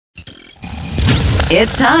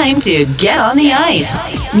It's time to get on the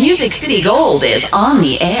ice. Music City Gold is on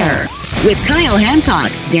the air with Kyle Hancock,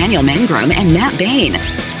 Daniel Mangrum, and Matt Bain.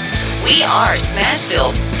 We are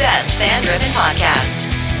Smashville's best fan-driven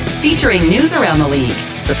podcast, featuring news around the league,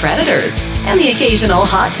 the Predators, and the occasional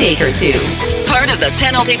hot take or two. Part of the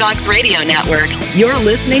Penalty Box Radio Network, you're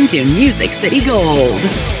listening to Music City Gold.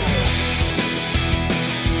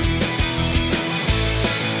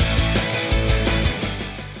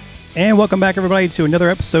 And welcome back, everybody, to another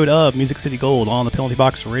episode of Music City Gold on the Penalty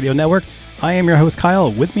Box Radio Network. I am your host, Kyle.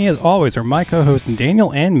 With me, as always, are my co-hosts,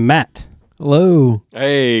 Daniel and Matt. Hello.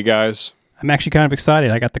 Hey, guys. I'm actually kind of excited.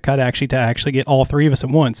 I got the cut to get all three of us at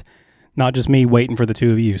once, not just me waiting for the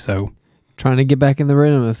two of you. So, trying to get back in the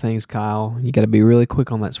rhythm of things, Kyle. You got to be really quick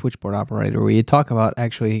on that switchboard operator where you talk about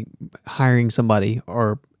actually hiring somebody,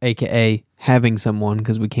 or AKA having someone,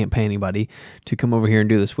 because we can't pay anybody, to come over here and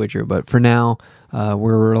do the switcher. But for now,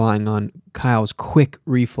 we're relying on Kyle's quick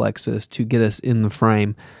reflexes to get us in the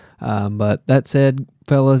frame. But that said,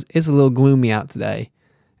 fellas, it's a little gloomy out today.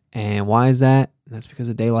 And why is that? That's because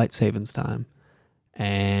of daylight savings time.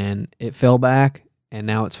 And it fell back, and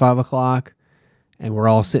now it's 5 o'clock, and we're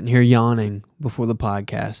all sitting here yawning before the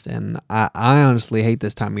podcast. And I honestly hate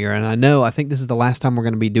this time of year. And I think this is the last time we're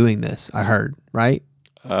going to be doing this, I heard, right?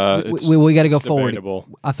 We got to go forward. Debatable.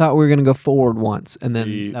 I thought we were going to go forward once, and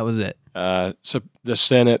then that was it. So the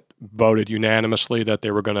Senate voted unanimously that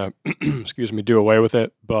they were going to, do away with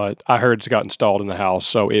it. But I heard it's got installed in the House,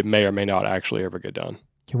 so it may or may not actually ever get done.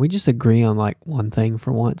 Can we just agree on like one thing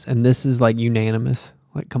for once? And this is like unanimous.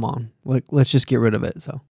 Like, come on, like let's just get rid of it.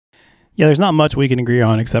 So, yeah, there's not much we can agree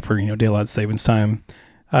on except for daylight savings time.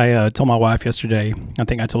 I told my wife yesterday. I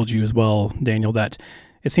think I told you as well, Daniel, that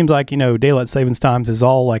it seems like daylight savings times is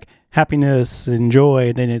all like happiness and joy.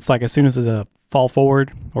 And then it's like as soon as the fall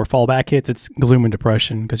forward or fall back hits, it's gloom and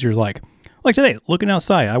depression because you're like today, looking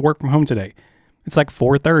outside. I work from home today. It's like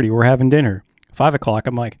 4:30. We're having dinner. 5 o'clock.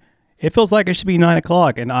 I'm like, it feels like it should be 9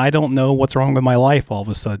 o'clock, and I don't know what's wrong with my life all of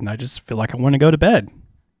a sudden. I just feel like I want to go to bed.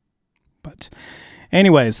 But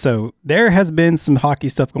anyways, so there has been some hockey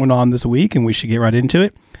stuff going on this week, and we should get right into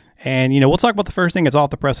it. And, we'll talk about the first thing that's off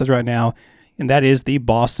the presses right now, and that is the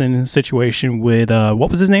Boston situation with, what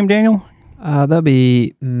was his name, Daniel? That'd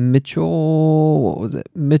be Mitchell, what was it?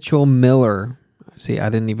 Mitchell Miller. See, I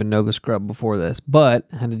didn't even know the scrub before this, but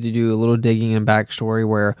I had to do a little digging and backstory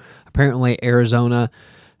where apparently Arizona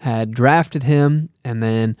had drafted him, and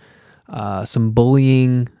then some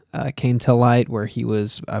bullying came to light where he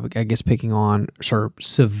was, I guess,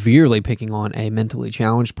 severely picking on a mentally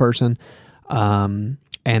challenged person. And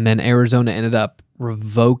then Arizona ended up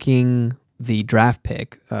revoking the draft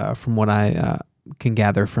pick, from what I can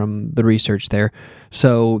gather from the research there.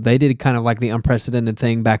 So they did kind of like the unprecedented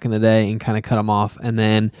thing back in the day and kind of cut him off. And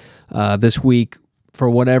then this week, for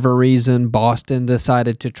whatever reason, Boston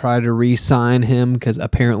decided to try to re-sign him because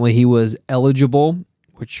apparently he was eligible,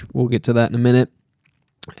 which we'll get to that in a minute.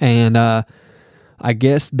 And I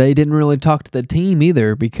guess they didn't really talk to the team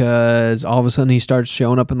either because all of a sudden he starts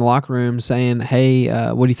showing up in the locker room saying, hey,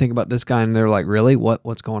 what do you think about this guy? And they're like, really?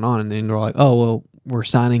 What's going on? And then they're like, oh, well, we're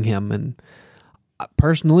signing him. And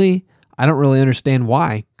personally, I don't really understand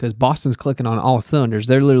why, because Boston's clicking on all cylinders.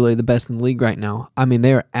 They're literally the best in the league right now. I mean,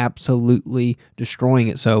 they're absolutely destroying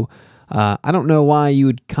it. So I don't know why you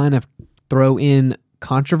would kind of throw in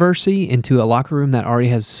controversy into a locker room that already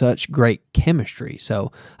has such great chemistry.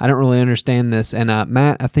 So I don't really understand this. And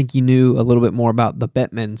Matt, I think you knew a little bit more about the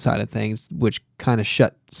Bettman side of things, which kind of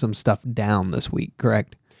shut some stuff down this week,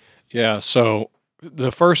 correct? Yeah, so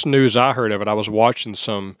the first news I heard of it, I was watching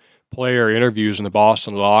some player interviews in the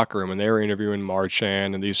Boston locker room, and they were interviewing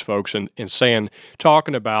Marchand and these folks and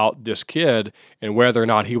talking about this kid and whether or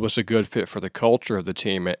not he was a good fit for the culture of the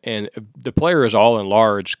team. And the players all in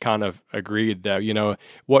large kind of agreed that, it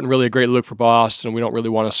wasn't really a great look for Boston. We don't really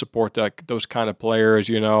want to support those kind of players,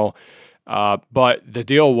 But the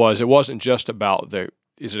deal was, it wasn't just about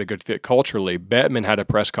is it a good fit culturally? Bettman had a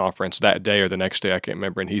press conference that day or the next day, I can't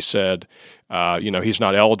remember, and he said, he's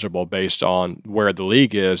not eligible based on where the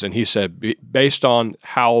league is. And he said, based on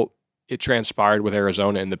how it transpired with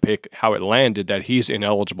Arizona and the pick, how it landed, that he's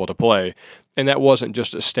ineligible to play. And that wasn't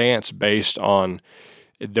just a stance based on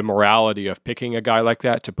the morality of picking a guy like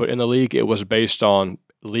that to put in the league. It was based on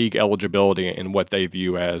league eligibility and what they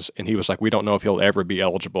view as, and he was like, we don't know if he'll ever be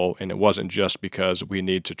eligible, and it wasn't just because we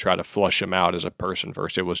need to try to flush him out as a person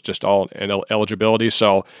first. It was just all eligibility.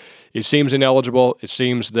 So it seems ineligible. It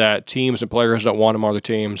seems that teams and players don't want him on the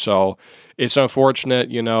team. So it's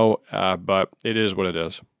unfortunate, but it is what it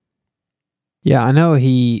is. Yeah, I know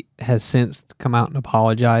he has since come out and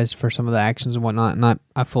apologized for some of the actions and whatnot, and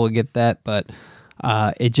I fully get that, but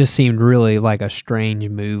It just seemed really like a strange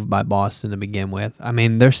move by Boston to begin with. I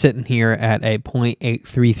mean, they're sitting here at a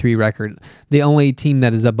 .833 record. The only team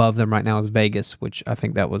that is above them right now is Vegas, which I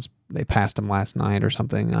think they passed them last night or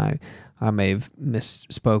something. I may have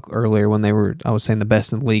misspoke earlier when I was saying the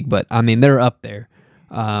best in the league, but I mean, they're up there.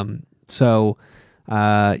 Not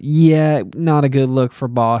a good look for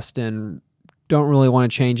Boston. Don't really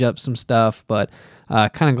want to change up some stuff, but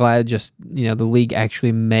kind of glad the league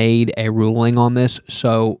actually made a ruling on this,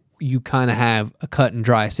 so you kind of have a cut and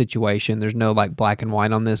dry situation. There's no like black and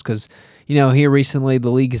white on this because, here recently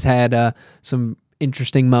the league has had some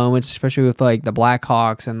interesting moments, especially with like the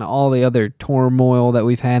Blackhawks and all the other turmoil that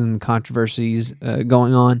we've had and controversies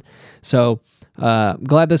going on. So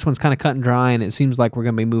glad this one's kind of cut and dry, and it seems like we're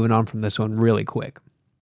going to be moving on from this one really quick.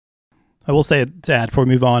 I will say to add before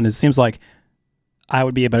we move on, it seems like I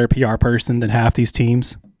would be a better PR person than half these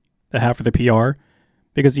teams that have for the PR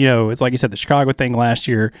because, it's like you said, the Chicago thing last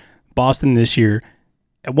year, Boston this year.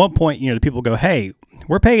 At one point, the people go, hey,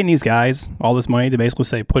 we're paying these guys all this money to basically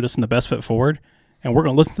say, put us in the best foot forward, and we're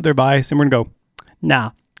going to listen to their advice, and we're going to go,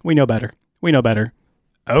 nah, we know better. We know better.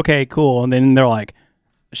 Okay, cool. And then they're like,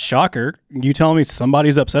 shocker, you telling me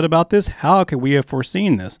somebody's upset about this? How could we have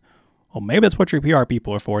foreseen this? Well, maybe that's what your PR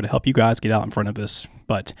people are for, to help you guys get out in front of this.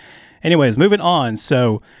 But anyways, moving on.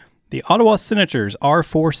 So the Ottawa Senators are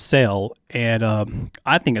for sale, and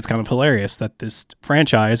I think it's kind of hilarious that this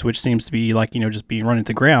franchise, which seems to be like, just being run into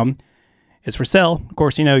the ground, is for sale. Of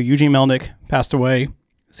course, Eugene Melnyk passed away.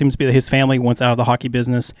 It seems to be that his family wants out of the hockey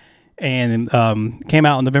business, and came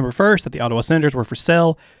out on November 1st that the Ottawa Senators were for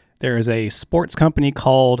sale. There is a sports company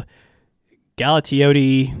called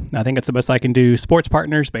Galatiotti, I think that's the best I can do, Sports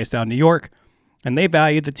Partners, based out in New York. And they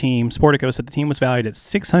valued the team, Sportico said the team was valued at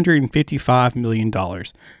 $655 million,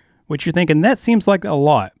 which you're thinking, that seems like a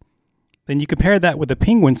lot. Then you compare that with the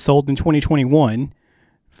Penguins sold in 2021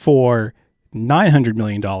 for $900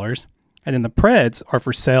 million. And then the Preds are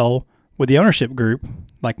for sale with the ownership group,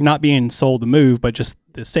 like not being sold to move, but just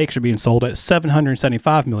the stakes are being sold at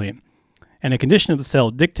 $775 million. And a condition of the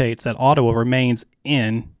sale dictates that Ottawa remains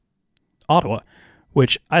in Ottawa,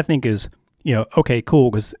 which I think is, okay, cool,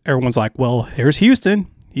 because everyone's like, well, here's Houston.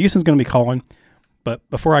 Houston's going to be calling. But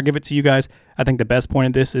before I give it to you guys, I think the best point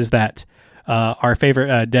of this is that our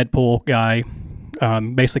favorite Deadpool guy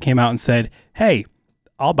basically came out and said, hey,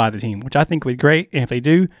 I'll buy the team, which I think would be great. And if they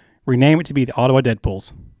do, rename it to be the Ottawa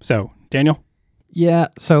Deadpools. So, Daniel? Yeah,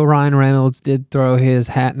 so Ryan Reynolds did throw his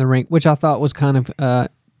hat in the ring, which I thought was kind of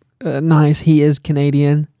nice. He is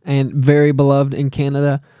Canadian and very beloved in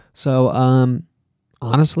Canada. So,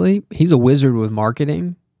 honestly, he's a wizard with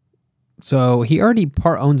marketing. So he already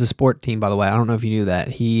owns a sport team, by the way. I don't know if you knew that.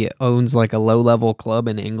 He owns like a low-level club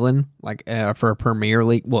in England, like for a Premier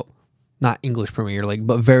League. Well, not English Premier League,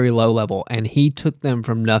 but very low level. And he took them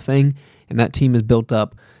from nothing, and that team is built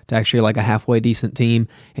up to actually like a halfway decent team.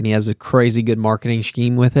 And he has a crazy good marketing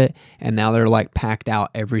scheme with it. And now they're like packed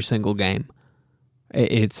out every single game.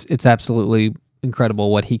 It's absolutely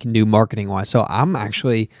incredible what he can do marketing wise. So I'm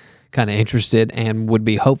actually kind of interested and would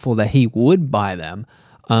be hopeful that he would buy them.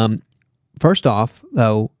 First off,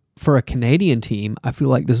 though, for a Canadian team, I feel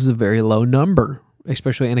like this is a very low number,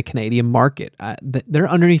 especially in a Canadian market. They're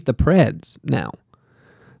underneath the Preds now.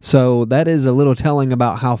 So that is a little telling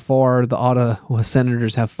about how far the Ottawa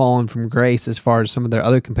Senators have fallen from grace as far as some of their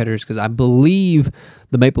other competitors, because I believe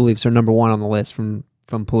the Maple Leafs are number one on the list from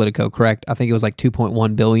Politico, correct? I think it was like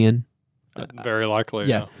 $2.1 billion. Very likely,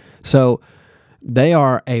 yeah. So they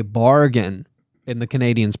are a bargain in the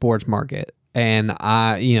Canadian sports market. And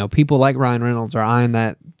people like Ryan Reynolds are eyeing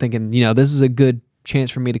that, thinking, this is a good chance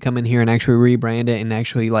for me to come in here and actually rebrand it and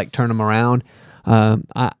actually like turn them around.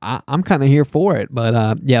 I'm kind of here for it.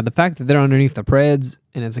 But the fact that they're underneath the Preds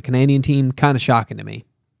and it's a Canadian team, kind of shocking to me.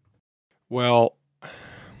 Well,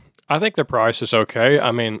 I think the price is okay.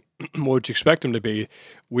 I mean, what would you expect them to be?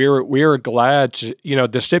 We're glad to,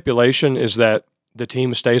 the stipulation is that the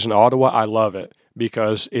team stays in Ottawa. I love it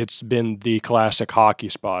because it's been the classic hockey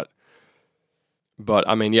spot. But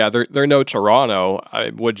I mean, yeah, they're no Toronto.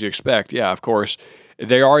 What'd you expect? Yeah, of course.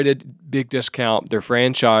 They are at a big discount. Their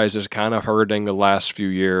franchise is kind of hurting the last few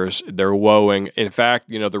years. They're woeing. In fact,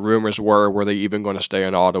 the rumors were they even going to stay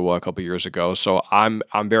in Ottawa a couple years ago? So I'm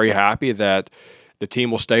very happy that the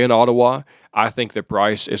team will stay in Ottawa. I think the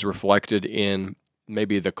price is reflected in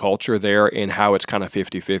maybe the culture there and how it's kind of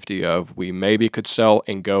 50-50 of we maybe could sell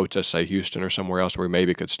and go to, say, Houston or somewhere else where we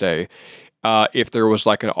maybe could stay. If there was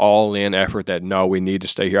like an all-in effort that, no, we need to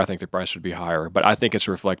stay here, I think the price would be higher. But I think it's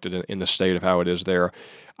reflected in the state of how it is there.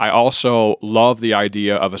 I also love the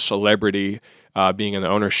idea of a celebrity being in the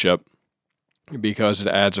ownership. because it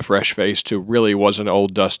adds a fresh face to really was an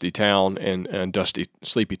old dusty town and dusty,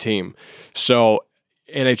 sleepy team. So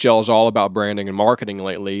NHL is all about branding and marketing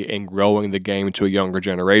lately and growing the game to a younger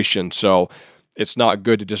generation. So it's not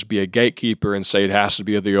good to just be a gatekeeper and say it has to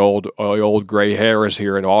be the old gray hairs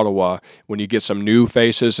here in Ottawa. When you get some new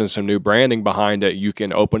faces and some new branding behind it, you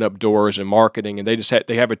can open up doors in marketing, and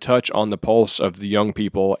they have a touch on the pulse of the young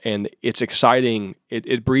people, and it's exciting.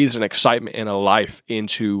 It breathes an excitement and a life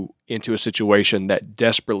into a situation that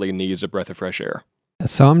desperately needs a breath of fresh air.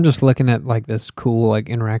 So I'm just looking at like this cool like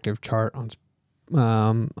interactive chart on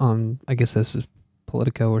I guess this is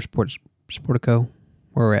Politico or Sportico,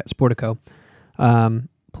 where we're at Sportico.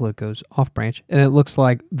 Politico's off branch, and it looks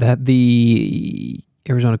like that the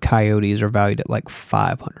Arizona Coyotes are valued at like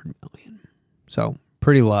 $500 million. So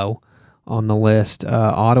pretty low on the list.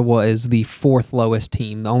 Ottawa is the fourth lowest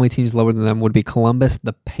team. The only teams lower than them would be Columbus,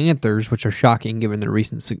 the Panthers, which are shocking given their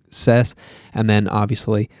recent success, and then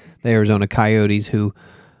obviously the Arizona Coyotes, who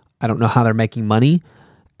I don't know how they're making money,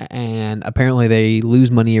 and apparently they lose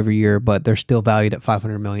money every year, but they're still valued at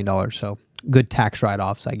 $500 million. So good tax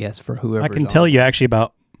write-offs, I guess, for whoever. I can tell you actually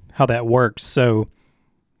about how that works. So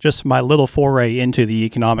just my little foray into the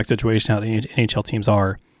economic situation, how the NHL teams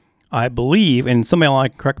are, I believe, and somebody will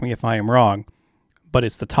correct me if I am wrong, but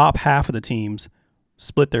it's the top half of the teams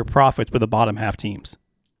split their profits with the bottom half teams.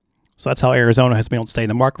 So that's how Arizona has been able to stay in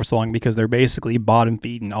the market for so long, because they're basically bottom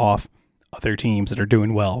feeding off other teams that are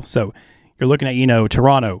doing well. So you're looking at,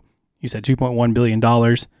 Toronto, you said $2.1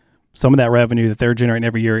 billion. Some of that revenue that they're generating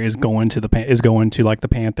every year is going to like the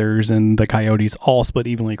Panthers and the Coyotes, all split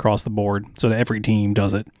evenly across the board, so that every team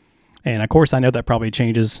does it. And of course, I know that probably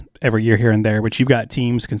changes every year here and there, but you've got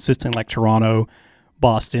teams consistent like Toronto,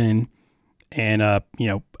 Boston, and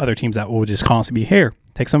other teams that will just constantly be here.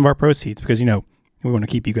 Take some of our proceeds because we want to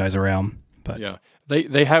keep you guys around. But yeah,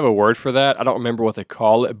 they have a word for that. I don't remember what they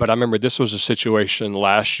call it, but I remember this was a situation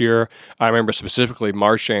last year. I remember specifically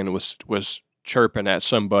Marchand was chirping at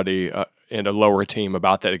somebody in a lower team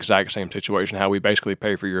about that exact same situation, how we basically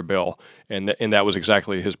pay for your bill. And that was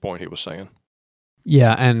exactly his point he was saying.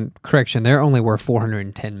 Yeah, and correction, they're only worth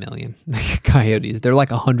 $410 million. Coyotes, they're like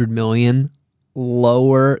 $100 million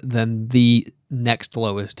lower than the next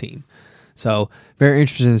lowest team. So very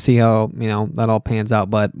interesting to see how that all pans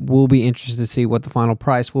out. But we'll be interested to see what the final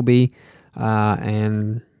price will be,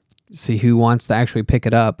 and see who wants to actually pick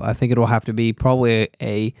it up. I think it'll have to be probably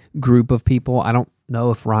a group of people. I don't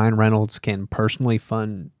know if Ryan Reynolds can personally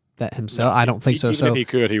fund that himself. I don't think so. Even if he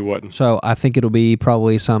could, he wouldn't. So I think it'll be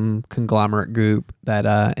probably some conglomerate group that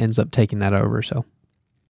ends up taking that over. So,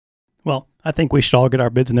 well, I think we should all get our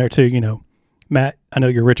bids in there too. Matt, I know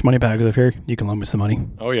you're rich money bag live here. You can loan me some money.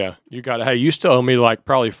 Oh yeah, you got it. Hey, you still owe me like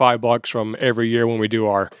probably $5 from every year when we do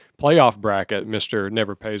our playoff bracket. Mister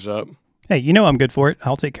Never Pays Up. Hey, I'm good for it.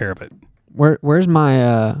 I'll take care of it. Where's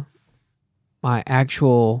my my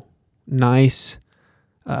actual nice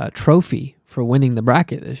trophy for winning the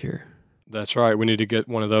bracket this year? That's right. We need to get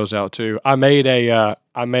one of those out too. I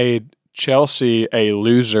made Chelsea a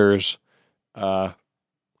losers.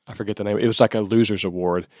 I forget the name. It was like a losers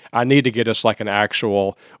award. I need to get us like an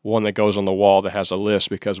actual one that goes on the wall that has a list,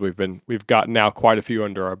 because we've got now quite a few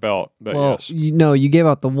under our belt. But well, yes, you gave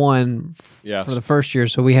out the one yes. for the first year,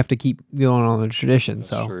 so we have to keep going on the tradition. That's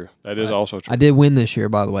so true. That is also true. I did win this year,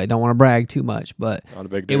 by the way. Don't want to brag too much, but Not a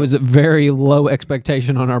big deal. it was a very low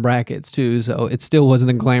expectation on our brackets too. So it still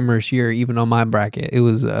wasn't a glamorous year, even on my bracket. It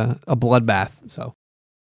was a bloodbath. So.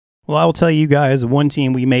 Well, I will tell you guys one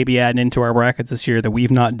team we may be adding into our brackets this year that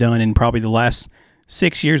we've not done in probably the last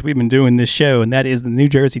 6 years we've been doing this show, and that is the New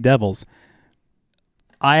Jersey Devils.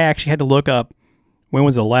 I actually had to look up when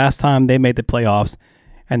was the last time they made the playoffs,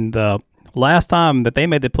 and the last time that they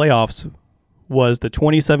made the playoffs was the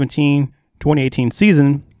 2017-2018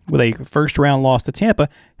 season with a first-round loss to Tampa.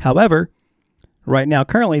 However, right now,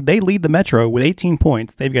 currently, they lead the Metro with 18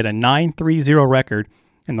 points. They've got a 9-3-0 record,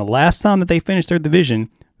 and the last time that they finished their division,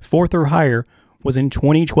 fourth or higher, was in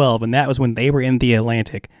 2012, and that was when they were in the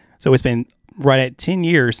Atlantic. So it's been right at 10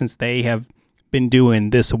 years since they have been doing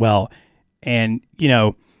this well. And,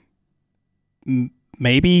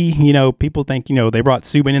 maybe, people think, they brought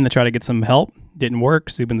Subban in to try to get some help. Didn't work.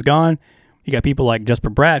 Subban's gone. You got people like Jesper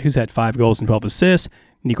Bratt, who's had 5 goals and 12 assists.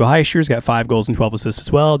 Nico Heischer's got 5 goals and 12 assists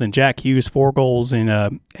as well. Then Jack Hughes, 4 goals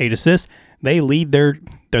and 8 assists. They lead their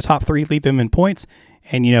top 3, lead them in points.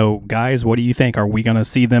 And, guys, what do you think? Are we going to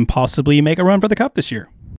see them possibly make a run for the Cup this year?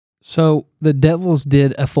 So the Devils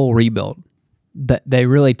did a full rebuild. They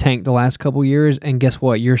really tanked the last couple years, and guess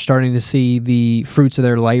what? You're starting to see the fruits of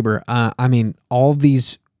their labor. All of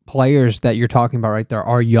these players that you're talking about right there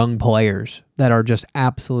are young players that are just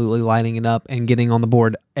absolutely lighting it up and getting on the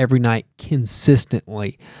board every night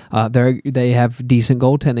consistently. They have decent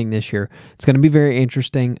goaltending this year. It's going to be very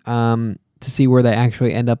interesting to see where they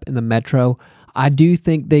actually end up in the Metro. I do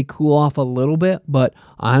think they cool off a little bit, but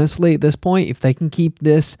honestly, at this point, if they can keep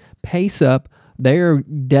this pace up, they're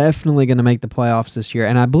definitely going to make the playoffs this year.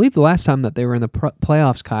 And I believe the last time that they were in the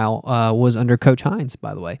playoffs, Kyle, was under Coach Hines,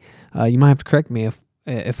 by the way. You might have to correct me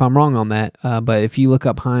if I'm wrong on that, but if you look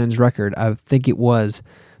up Hines' record, I think it was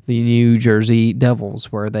the New Jersey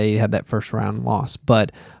Devils where they had that first round loss.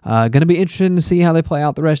 But going to be interesting to see how they play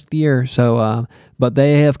out the rest of the year. So, but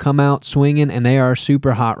they have come out swinging, and they are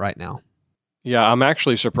super hot right now. Yeah, I'm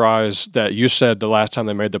actually surprised that you said the last time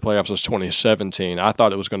they made the playoffs was 2017. I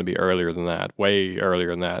thought it was going to be earlier than that, way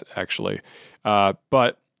earlier than that, actually.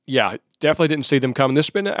 But yeah, definitely didn't see them coming. This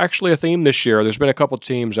has been actually a theme this year. There's been a couple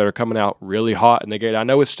teams that are coming out really hot in the gate. I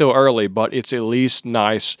know it's still early, but it's at least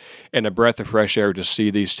nice and a breath of fresh air to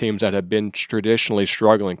see these teams that have been traditionally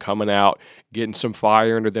struggling coming out, getting some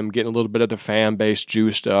fire under them, getting a little bit of the fan base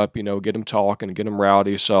juiced up, get them talking, get them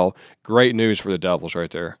rowdy. So great news for the Devils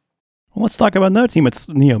right there. Well, let's talk about another team that's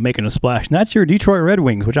making a splash, and that's your Detroit Red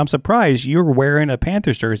Wings, which I'm surprised you're wearing a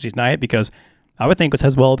Panthers jersey tonight, because I would think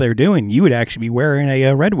as well they're doing, you would actually be wearing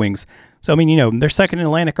a Red Wings. So, I mean, they're second in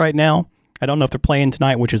Atlantic right now. I don't know if they're playing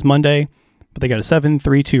tonight, which is Monday, but they got a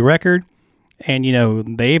 7-3-2 record. And,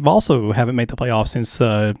 they've also haven't made the playoffs since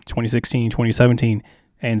 2016, 2017.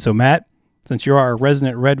 And so, Matt, since you're our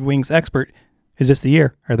resident Red Wings expert, is this the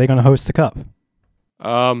year? Are they going to host the Cup?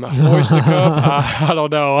 Hoist the Cup, I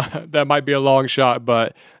don't know. That might be a long shot,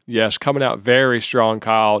 but yes, coming out very strong,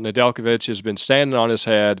 Kyle. Nedeljkovic has been standing on his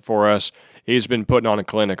head for us. He's been putting on a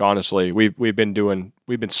clinic, honestly. We've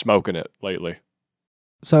been smoking it lately.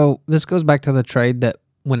 So this goes back to the trade that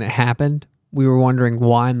when it happened, we were wondering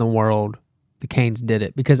why in the world the Canes did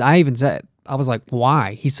it. Because I even said, I was like,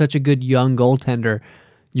 why? He's such a good young goaltender.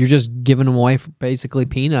 You're just giving him away for basically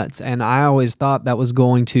peanuts. And I always thought that was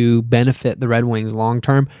going to benefit the Red Wings long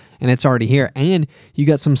term, and it's already here. And you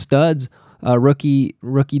got some studs, rookie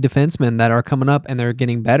defensemen that are coming up, and they're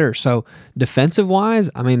getting better. So defensive-wise,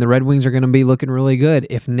 I mean, the Red Wings are going to be looking really good.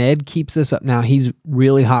 If Ned keeps this up now, he's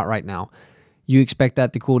really hot right now. You expect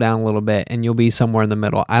that to cool down a little bit, and you'll be somewhere in the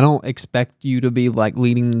middle. I don't expect you to be like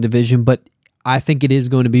leading the division, but I think it is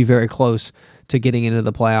going to be very close to getting into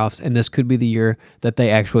the playoffs, and this could be the year that they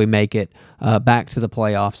actually make it back to the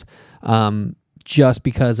playoffs, just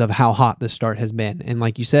because of how hot this start has been. And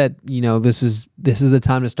like you said, this is the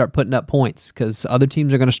time to start putting up points, because other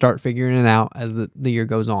teams are going to start figuring it out as the year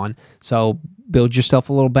goes on. So build yourself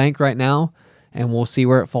a little bank right now, and we'll see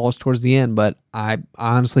where it falls towards the end. But I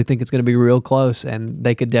honestly think it's going to be real close, and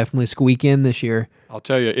they could definitely squeak in this year. I'll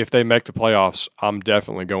tell you, if they make the playoffs, I'm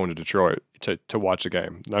definitely going to Detroit to watch the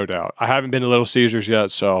game, no doubt. I haven't been to Little Caesars yet,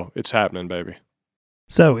 so it's happening, baby.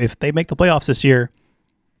 So if they make the playoffs this year,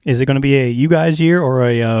 is it going to be a you guys year or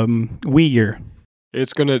a we year?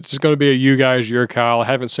 It's gonna be a you guys year, Kyle. I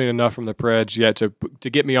haven't seen enough from the Preds yet to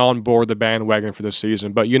get me on board the bandwagon for this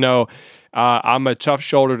season. But I'm a tough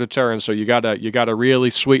shoulder to turn, so you gotta really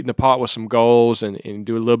sweeten the pot with some goals and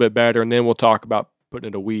do a little bit better, and then we'll talk about putting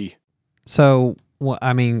it a we. So,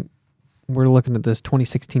 we're looking at this.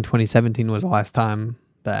 2016, 2017 was the last time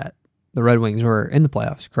that the Red Wings were in the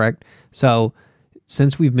playoffs, correct? So,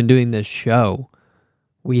 since we've been doing this show,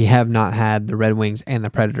 we have not had the Red Wings and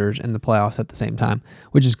the Predators in the playoffs at the same time,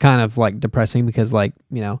 which is kind of like depressing because,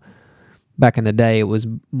 back in the day, it was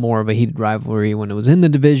more of a heated rivalry when it was in the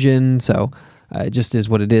division. So it just is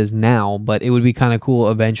what it is now. But it would be kind of cool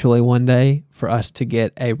eventually one day for us to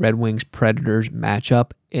get a Red Wings Predators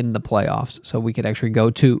matchup in the playoffs, so we could actually go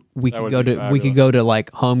to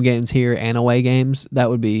like home games here and away games. That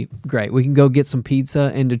would be great. We can go get some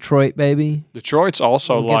pizza in Detroit, baby. Detroit's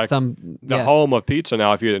also home of pizza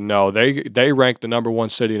now. If you didn't know, they rank the number one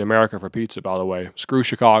city in America for pizza. By the way, screw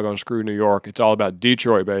Chicago and screw New York. It's all about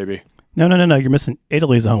Detroit, baby. No. You're missing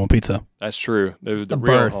Italy's home of pizza. That's true. It was the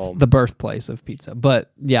real birth, home. The birthplace of pizza.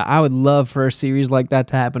 But yeah, I would love for a series like that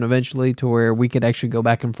to happen eventually, to where we could actually go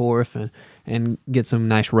back and forth and get some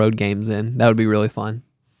nice road games in. That would be really fun.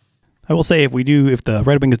 I will say, if the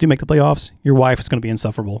Red Wings do make the playoffs, your wife is going to be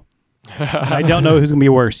insufferable. I don't know who's going to be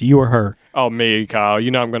worse, you or her. Oh, me, Kyle.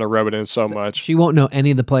 I'm going to rub it in so much. She won't know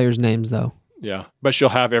any of the players' names, though. Yeah, but she'll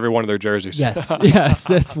have every one of their jerseys. Yes,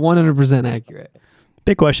 that's 100% accurate.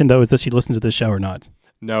 Big question, though, is does she listen to this show or not?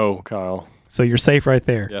 No, Kyle. So you're safe right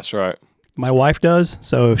there. That's right. My wife does,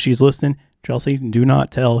 so if she's listening, Chelsea, do not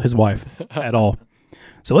tell his wife at all.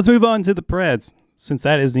 So let's move on to the Preds, since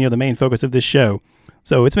that is the main focus of this show.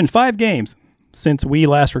 So it's been 5 games. since we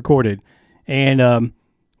last recorded. And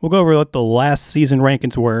we'll go over what the last season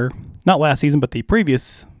rankings were. Not last season, but the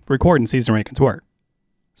previous recording season rankings were.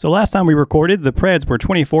 So last time we recorded, the Preds were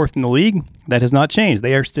 24th in the league. That has not changed.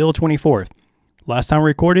 They are still 24th. Last time we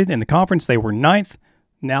recorded in the conference, they were 9th.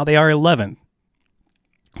 Now they are 11th.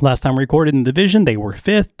 Last time we recorded in the division, they were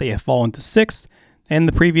 5th. They have fallen to 6th. And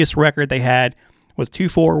the previous record they had was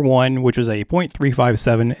 2-4-1, which was a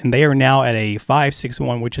 .357, and they are now at a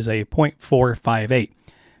 5-6-1, which is a .458.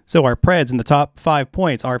 So our Preds in the top 5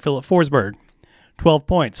 points are Philip Forsberg, 12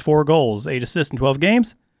 points, 4 goals, 8 assists in 12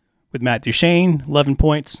 games. With Matt Duchene, 11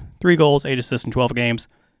 points, 3 goals, 8 assists in 12 games.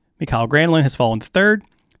 Mikhail Granlund has fallen to 3rd,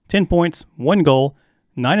 10 points, 1 goal,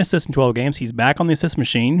 9 assists in 12 games. He's back on the assist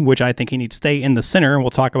machine, which I think he needs to stay in the center, and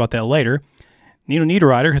we'll talk about that later. Nino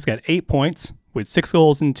Niederreiter has got 8 points with 6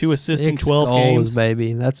 goals and 2 assists in 12 games.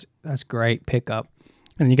 Baby. That's great pickup.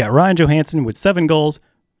 And then you got Ryan Johansson with 7 points,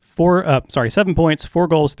 4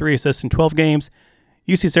 goals, 3 assists in 12 games.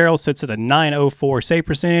 UC Saros sits at a .904 save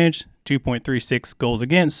percentage, 2.36 goals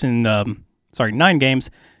against in 9 games.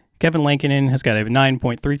 Kevin Lankinen has got a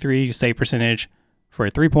 9.33 save percentage for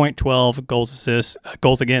a 3.12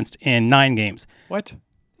 goals against in 9 games. What?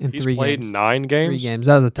 He's played 9 games? 3 games.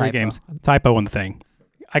 That was a typo. 3 games. Typo on the thing.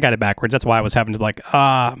 I got it backwards. That's why I was having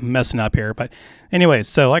to messing up here. But anyways,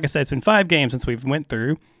 so like I said, it's been 5 games since we've went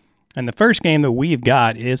through. And the first game that we've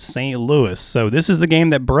got is St. Louis. So this is the game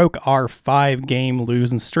that broke our 5-game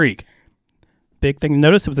losing streak. Big thing to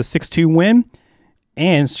notice, it was a 6-2 win.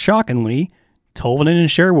 And shockingly, Tolvanen and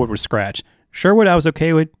Sherwood were scratched. Sherwood I was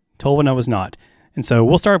okay with, Tolvanen I was not. And so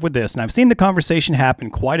we'll start with this. And I've seen the conversation happen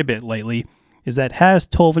quite a bit lately, is that has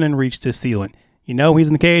Tolvanen reached his ceiling? You know, he's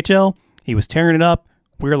in the KHL. He was tearing it up.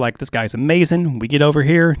 We were like, this guy's amazing. We get over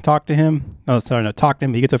here, talk to him. He gets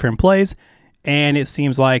over here and plays. And it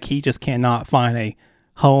seems like he just cannot find a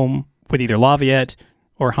home with either Laviette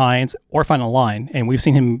or Hines or find a line. And we've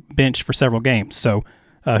seen him bench for several games. So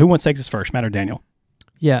who wants to take this first, Matt or Daniel?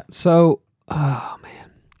 Yeah, so, oh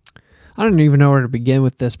man. I don't even know where to begin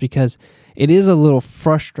with this because it is a little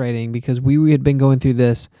frustrating because we had been going through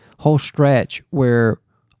this whole stretch where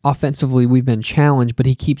offensively we've been challenged, but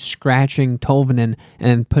he keeps scratching Tolvanen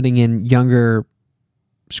and putting in younger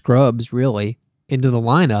scrubs, really, into the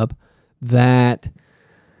lineup that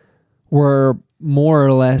were more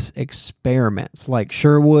or less experiments. Like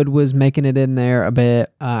Sherwood was making it in there a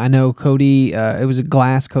bit. I know Cody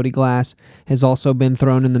Glass has also been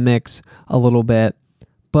thrown in the mix a little bit.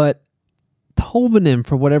 But Tolvanen,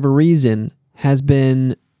 for whatever reason, has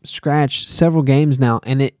been scratched several games now,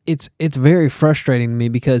 and it's very frustrating to me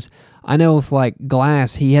because I know with like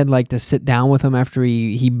Glass, he had like to sit down with him after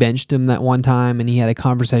he benched him that one time, and he had a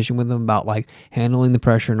conversation with him about like handling the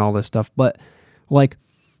pressure and all this stuff. But like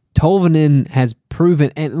Tolvanen has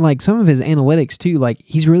proven, and like some of his analytics too, like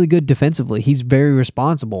he's really good defensively. He's very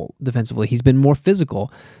responsible defensively. He's been more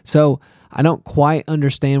physical. So I don't quite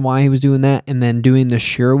understand why he was doing that, and then doing the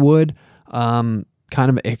Sherwood kind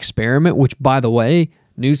of experiment, which by the way,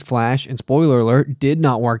 newsflash and spoiler alert, did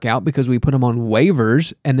not work out because we put him on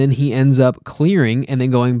waivers and then he ends up clearing and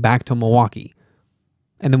then going back to Milwaukee.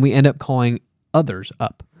 And then we end up calling others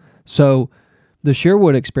up. So the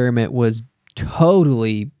Sherwood experiment was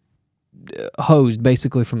totally hosed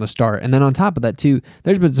basically from the start. And then on top of that too,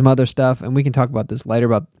 there's been some other stuff, and we can talk about this later,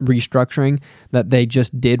 about restructuring that they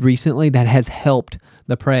just did recently that has helped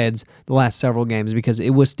the Preds the last several games because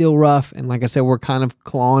it was still rough. And like I said, we're kind of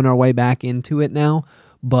clawing our way back into it now.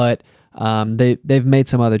 But they've made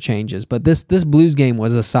some other changes. But this Blues game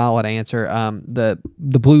was a solid answer. The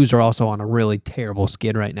Blues are also on a really terrible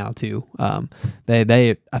skid right now too.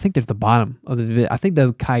 They I think they're at the bottom of the division. I think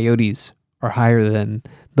the Coyotes are higher than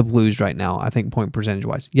the Blues right now. I think point percentage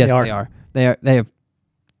wise. Yes, they are. They have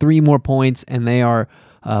 3 more points, and they are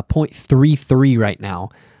 .33 right now,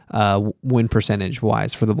 win percentage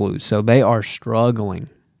wise for the Blues. So they are struggling.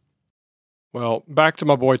 Well, back to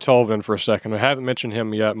my boy Tolvanen for a second. I haven't mentioned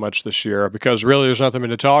him yet much this year because really there's nothing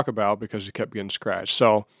to talk about because he kept getting scratched.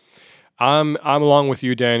 So I'm along with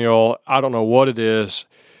you, Daniel. I don't know what it is,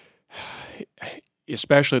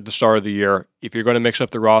 especially at the start of the year. If you're going to mix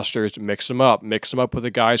up the rosters, mix them up. Mix them up with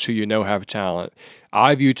the guys who you know have talent.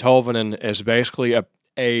 I view Tolvanen as basically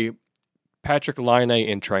a Patrick Laine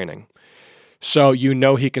in training. So you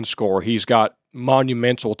know he can score. He's got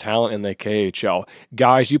monumental talent in the KHL.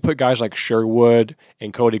 Guys, you put guys like Sherwood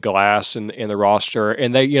and Cody Glass in the roster,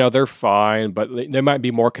 and they're fine, but they might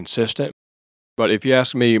be more consistent. But if you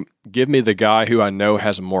ask me, give me the guy who I know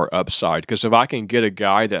has more upside. Because if I can get a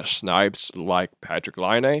guy that snipes like Patrick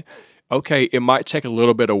Laine, okay, it might take a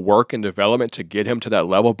little bit of work and development to get him to that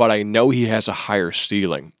level, but I know he has a higher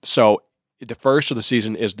ceiling. So the first of the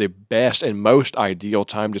season is the best and most ideal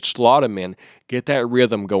time to slot him in, get that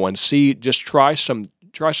rhythm going, just try some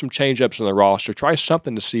change-ups in the roster, try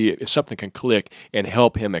something to see if something can click and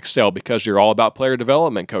help him excel, because you're all about player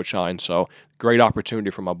development, Coach Hines. So great opportunity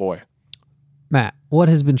for my boy. Matt, what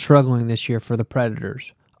has been struggling this year for the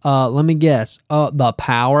Predators? Let me guess. The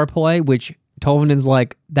power play, which Tolvanen's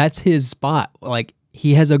like, that's his spot. Like,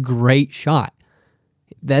 he has a great shot.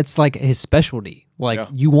 That's like his specialty. Like,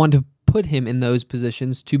 you want to put him in those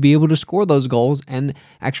positions to be able to score those goals and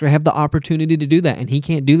actually have the opportunity to do that. And he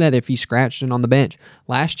can't do that if he's scratched and on the bench.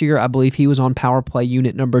 Last year, I believe he was on power play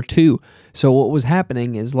unit number 2. So what was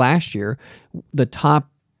happening is last year, the top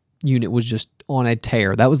unit was just on a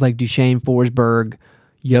tear. That was like Duchesne, Forsberg,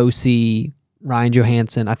 Yossi, Ryan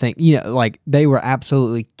Johansson. I think, like they were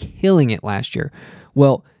absolutely killing it last year.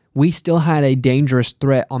 Well, we still had a dangerous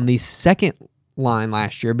threat on the second line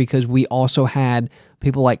last year because we also had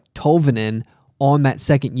people like Tolvanen on that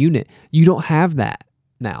second unit. You don't have that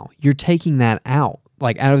now. You're taking that out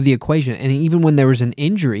of the equation. And even when there was an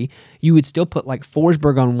injury, you would still put like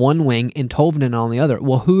Forsberg on one wing and Tolvanen on the other.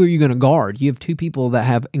 Well, who are you going to guard? You have two people that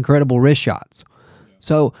have incredible wrist shots.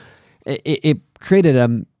 So it created a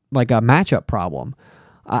matchup problem.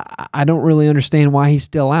 I don't really understand why he's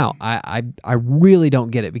still out. I really don't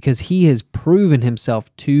get it, because he has proven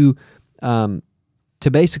himself to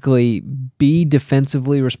basically be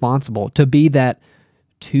defensively responsible, to be that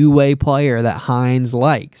two-way player that Hines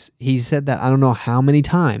likes. He said that I don't know how many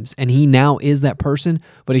times, and he now is that person,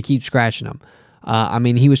 but he keeps scratching him.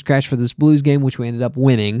 He was scratched for this Blues game, which we ended up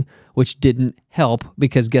winning, which didn't help,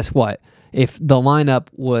 because guess what? If the lineup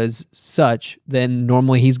was such, then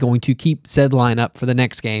normally he's going to keep said lineup for the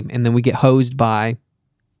next game, and then we get hosed by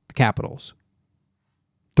the Capitals.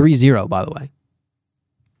 3-0, by the way.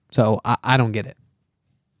 So I don't get it.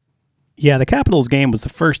 Yeah, the Capitals game was the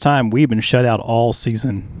first time we've been shut out all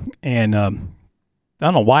season. And I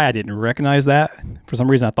don't know why I didn't recognize that. For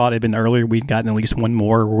some reason, I thought it had been earlier. We'd gotten at least one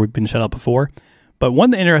more where we've been shut out before. But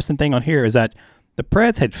one interesting thing on here is that the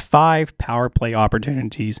Preds had 5 power play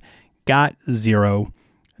opportunities, got 0.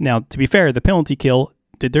 Now, to be fair, the penalty kill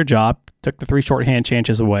did their job, took the 3 shorthand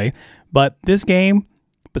chances away. But this game,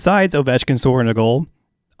 besides Ovechkin scoring a goal,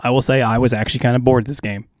 I will say I was actually kind of bored this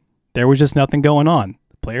game. There was just nothing going on.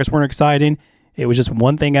 The players weren't exciting. It was just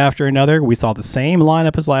one thing after another. We saw the same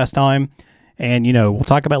lineup as last time. And, we'll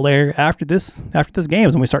talk about later after this game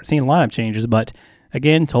is when we start seeing lineup changes. But,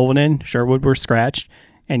 again, Tolvanen, Sherwood were scratched.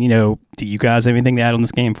 And, do you guys have anything to add on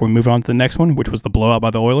this game before we move on to the next one, which was the blowout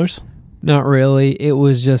by the Oilers? Not really. It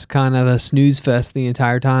was just kind of a snooze fest the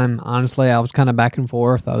entire time. Honestly, I was kind of back and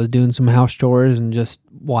forth. I was doing some house chores and just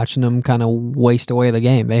watching them kind of waste away the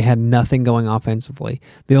game. They had nothing going offensively.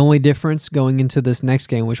 The only difference going into this next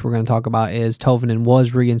game, which we're going to talk about, is Tolvanen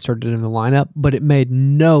was reinserted in the lineup, but it made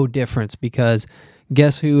no difference because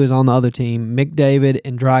guess who is on the other team? McDavid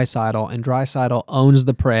and Draisaitl, and Draisaitl owns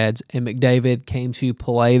the Preds, and McDavid came to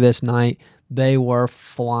play this night. They were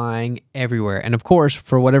flying everywhere. And of course,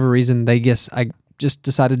 for whatever reason, I just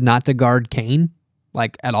decided not to guard Kane,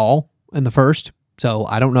 at all in the first. So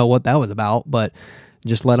I don't know what that was about, but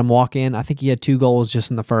just let him walk in. I think he had 2 goals just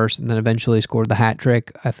in the first, and then eventually scored the hat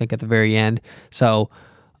trick, I think, at the very end. So,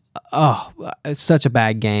 it's such a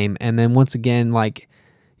bad game. And then once again,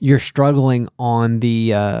 you're struggling on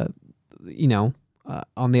the, on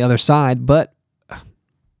the other side, but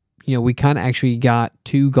we kind of actually got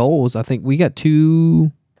 2 goals. I think we got 2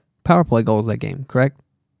 power play goals that game, correct?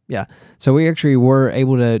 Yeah. So we actually were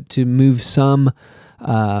able to move some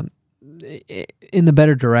in the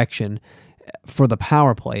better direction for the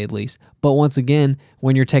power play at least. But once again,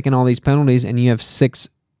 when you're taking all these penalties and you have six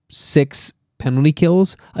penalty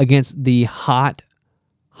kills against the hot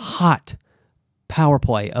power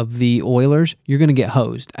play of the Oilers, you're going to get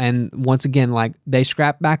hosed. And once again, they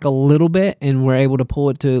scrapped back a little bit and were able to pull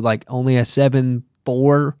it to only a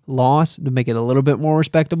 7-4 loss to make it a little bit more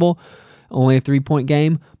respectable. Only a 3-point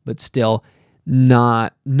game, but still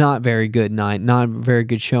not very good night, not very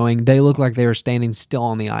good showing. They look like they were standing still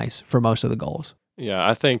on the ice for most of the goals. Yeah,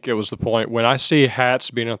 I think it was the point. When I see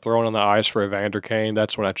hats being thrown on the ice for Evander Kane,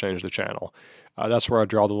 that's when I change the channel. That's where I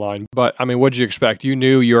draw the line. But, what'd you expect? You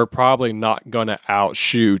knew you were probably not going to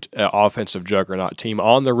outshoot an offensive juggernaut team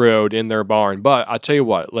on the road in their barn. But I tell you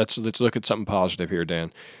what, let's look at something positive here,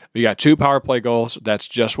 Dan. We got 2 power play goals. That's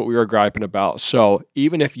just what we were griping about. So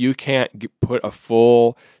even if you can't put a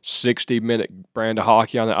full 60-minute brand of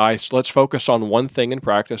hockey on the ice, let's focus on one thing in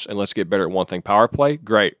practice and let's get better at one thing. Power play,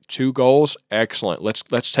 great. 2 goals, excellent.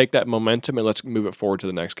 Let's take that momentum and let's move it forward to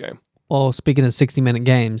the next game. Well, speaking of 60-minute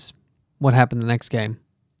games, what happened the next game?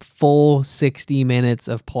 full 60 minutes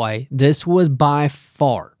of play. This was by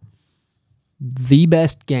far the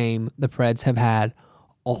best game the Preds have had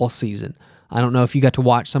all season. I don't know if you got to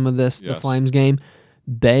watch some of this, the Flames game.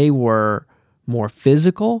 They were more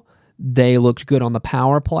physical. They looked good on the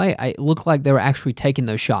power play. It looked like they were actually taking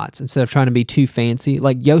those shots instead of trying to be too fancy.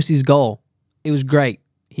 Like Yossi's goal, it was great.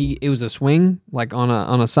 It was a swing, like on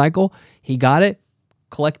a cycle. He got it,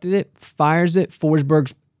 collected it, fires it.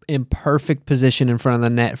 Forsberg's in perfect position in front of the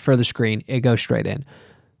net for the screen. It goes straight in.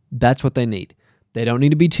 That's what they need. They don't need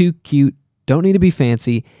to be too cute. Don't need to be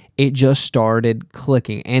fancy. It just started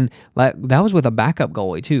clicking. And that was with a backup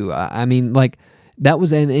goalie too. I mean, like, that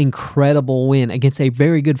was an incredible win against a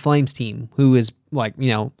very good Flames team who is like,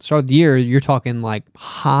 start of the year, you're talking like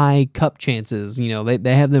high cup chances.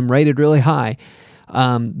 They have them rated really high.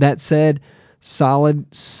 That said,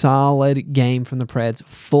 solid game from the Preds,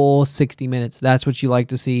 full 60 minutes. That's what you like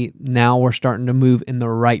to see. Now we're starting to move in the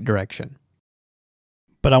right direction.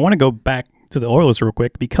 But I want to go back to the Oilers real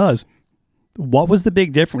quick, because what was the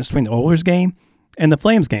big difference between the Oilers game and the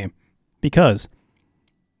Flames game? Because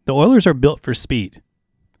the Oilers are built for speed.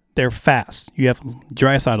 They're fast. You have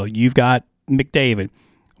Draisaitl. You've got McDavid.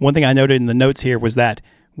 One thing I noted in the notes here was that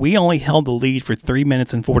we only held the lead for 3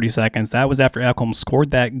 minutes and 40 seconds. That was after Ekholm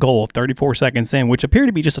scored that goal 34 seconds in, which appeared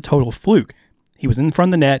to be just a total fluke. He was in front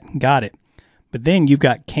of the net, got it. But then you've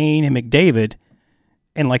got Kane and McDavid,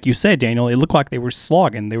 and like you said, Daniel, it looked like they were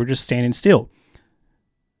slogging. They were just standing still.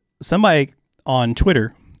 Somebody on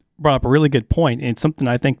Twitter brought up a really good point, and it's something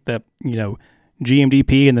I think that,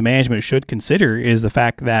 GMDP and the management should consider, is the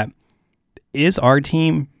fact that, is our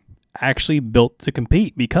team actually built to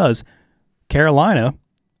compete? Because Carolina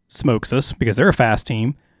smokes us because they're a fast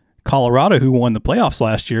team. Colorado, who won the playoffs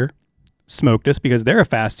last year, smoked us because they're a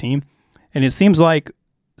fast team. And it seems like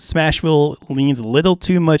Smashville leans a little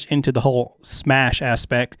too much into the whole smash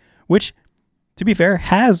aspect, which, to be fair,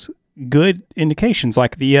 has good indications,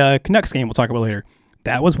 like the Canucks game we'll talk about later.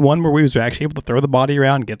 That was one where we was actually able to throw the body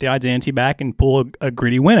around, get the identity back, and pull a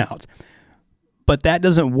gritty win out. But that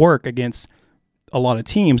doesn't work against a lot of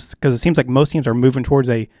teams, because it seems like most teams are moving towards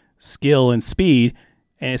a skill and speed,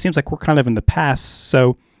 and it seems like we're kind of in the past.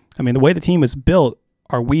 So, I mean, the way the team is built,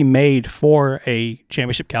 are we made for a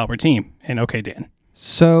championship caliber team? And okay, Dan.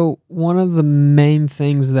 So one of the main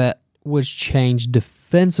things that was changed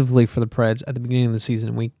defensively for the Preds at the beginning of the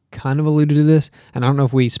season, we kind of alluded to this, and I don't know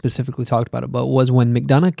if we specifically talked about it, but was when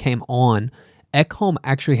McDonough came on, Ekholm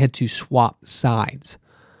actually had to swap sides.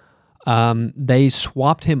 They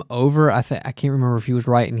swapped him over. I can't remember if he was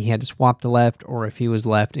right and he had to swap to left, or if he was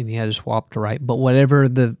left and he had to swap to right. But whatever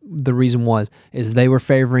the reason was, is they were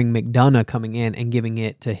favoring McDonough coming in and giving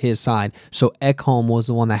it to his side. So Ekholm was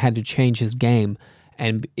the one that had to change his game,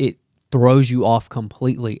 and it throws you off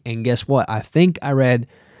completely. And guess what? I think I read,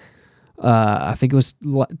 I think it was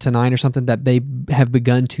tonight or something, that they have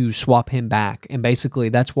begun to swap him back. And basically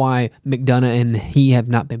that's why McDonough and he have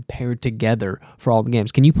not been paired together for all the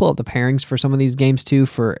games. Can you pull up the pairings for some of these games too,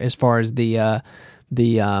 for as far as the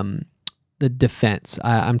defense?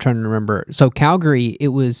 I'm trying to remember. So Calgary, it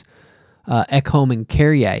was Ekholm and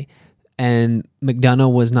Carrier, and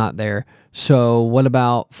McDonough was not there. So what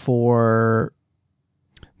about for...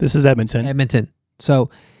 This is Edmonton. Edmonton. So,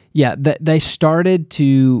 yeah, they started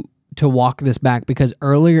to walk this back, because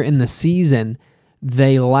earlier in the season,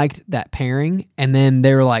 they liked that pairing, and then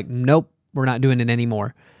they were like, nope, we're not doing it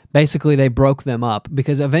anymore. Basically, they broke them up,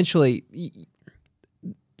 because eventually,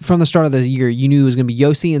 from the start of the year, you knew it was going to be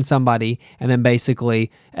Josi and somebody, and then basically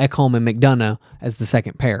Ekholm and McDonough as the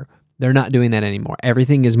second pair. They're not doing that anymore.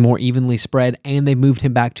 Everything is more evenly spread, and they moved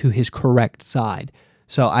him back to his correct side.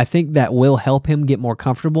 So I think that will help him get more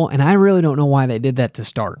comfortable, and I really don't know why they did that to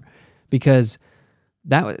start, because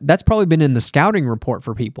that's probably been in the scouting report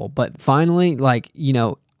for people. But finally,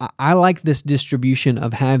 I like this distribution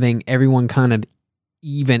of having everyone kind of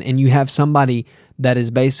even, and you have somebody that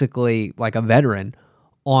is basically like a veteran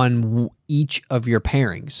on each of your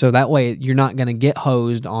pairings. So that way you're not going to get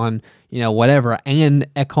hosed on, whatever, and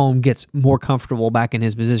Ekholm gets more comfortable back in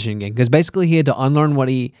his position again. Because basically he had to unlearn what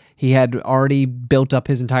he had already built up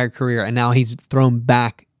his entire career, and now he's thrown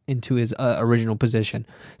back into his original position.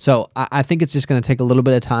 So I think it's just going to take a little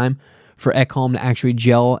bit of time for Ekholm to actually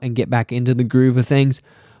gel and get back into the groove of things.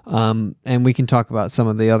 And we can talk about some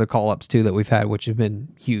of the other call-ups too that we've had, which have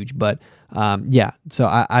been huge. But so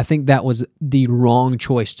I think that was the wrong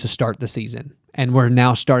choice to start the season. And we're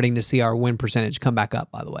now starting to see our win percentage come back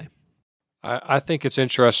up, by the way. I think it's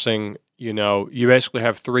interesting, you basically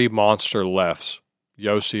have three monster lefts,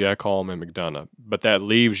 Josi, Ekholm, and McDonough. But that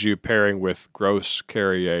leaves you pairing with Gross,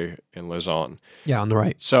 Carrier, and Lauzon. Yeah, on the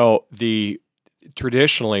right. So the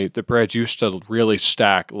traditionally the Preds used to really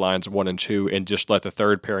stack lines 1 and 2 and just let the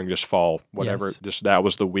third pairing just fall, whatever. Yes. Just that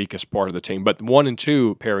was the weakest part of the team. But 1 and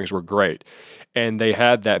 2 pairings were great. And they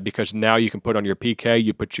had that because now you can put on your PK,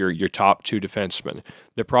 you put your top 2 defensemen.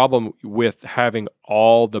 The problem with having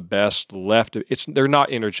all the best left, they're not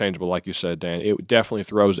interchangeable, like you said, Dan. It definitely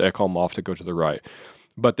throws Ekholm off to go to the right.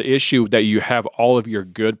 But the issue that you have all of your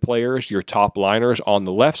good players, your top liners on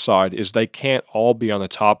the left side, is they can't all be on the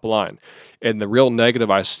top line. And the real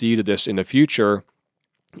negative I see to this in the future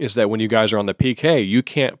is that when you guys are on the PK, you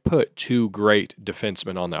can't put 2 great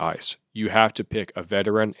defensemen on the ice. You have to pick a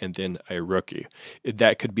veteran and then a rookie.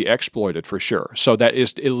 That could be exploited for sure. So that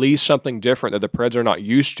is at least something different that the Preds are not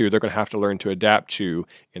used to. They're going to have to learn to adapt to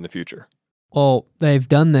in the future. Well, they've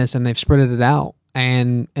done this and they've spread it out.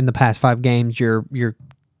 And in the past 5 games, you're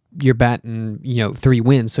batting 3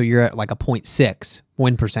 wins, so you're at like a 0.6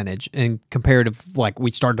 win percentage, and comparative, like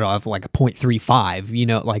we started off like a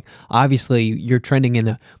 0.35. Like obviously you're trending in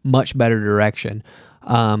a much better direction.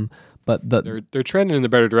 But they're trending in the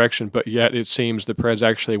better direction, but yet it seems the Preds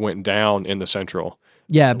actually went down in the Central.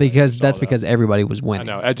 Yeah, because because everybody was winning.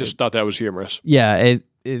 I know. I just thought that was humorous. Yeah,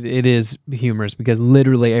 it is humorous because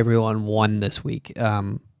literally everyone won this week.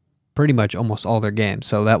 Pretty much almost all their games.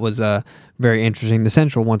 So that was very interesting. The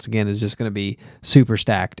Central, once again, is just going to be super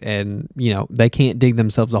stacked, and they can't dig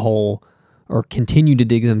themselves a hole or continue to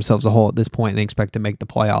dig themselves a hole at this point and expect to make the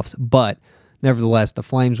playoffs. But nevertheless, the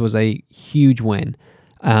Flames was a huge win.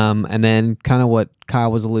 And then kind of what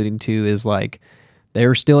Kyle was alluding to is like they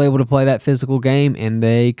were still able to play that physical game, and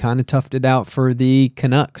they kind of toughed it out for the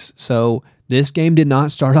Canucks. So this game did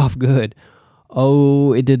not start off good.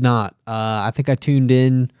 Oh, it did not. I think I tuned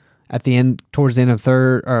in at the end, towards the end of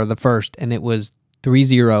the first, and it was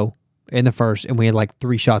 3-0 in the first, and we had like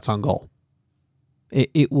 3 shots on goal.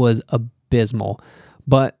 It was abysmal.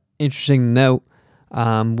 But interesting to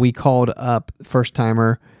note, we called up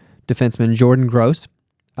first-timer defenseman Jordan Gross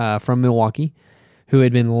from Milwaukee, who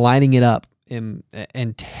had been lighting it up and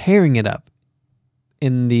tearing it up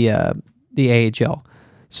in the AHL.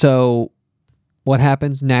 So what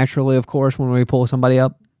happens naturally, of course, when we pull somebody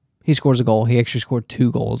up? He scores a goal. He actually scored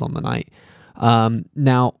 2 goals on the night.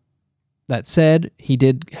 Now, that said, he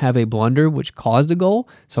did have a blunder, which caused a goal,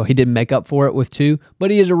 so he did make up for it with 2.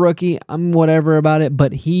 But he is a rookie. I'm whatever about it.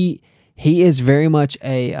 But he is very much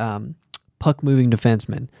a puck-moving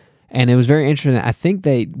defenseman. And it was very interesting. I think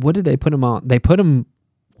what did they put him on? They put him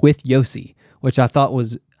with Yossi, which I thought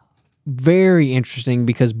was very interesting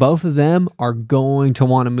because both of them are going to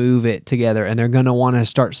want to move it together, and they're going to want to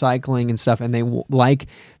start cycling and stuff, and they like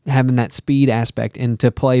having that speed aspect and to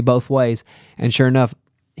play both ways. And sure enough,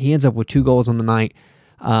 he ends up with 2 goals on the night.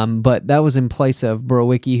 But that was in place of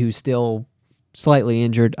Borowicki, who's still slightly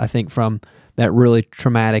injured, I think, from that really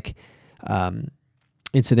traumatic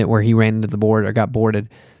incident where he ran into the board or got boarded.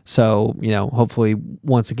 So, hopefully,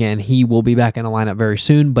 once again, he will be back in the lineup very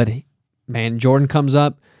soon. But, man, Jordan comes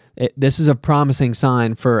up. This is a promising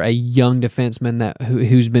sign for a young defenseman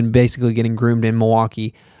who's been basically getting groomed in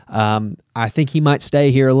Milwaukee. I think he might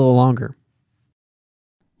stay here a little longer.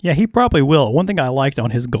 Yeah, he probably will. One thing I liked on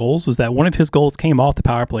his goals was that one of his goals came off the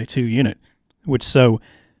power play 2 unit, though,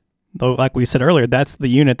 like we said earlier, that's the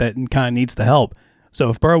unit that kind of needs the help. So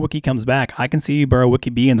if Borowicki comes back, I can see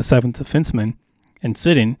Borowicki being the 7th defenseman and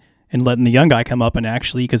sitting and letting the young guy come up and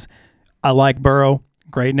actually, because I like Burrow,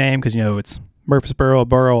 great name, because, it's Murfreesboro,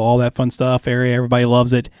 Burrow, all that fun stuff area. Everybody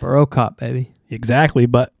loves it. Burrow Cup, baby. Exactly.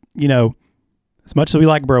 But, as much as we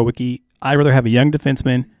like Borowicki, I'd rather have a young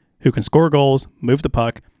defenseman who can score goals, move the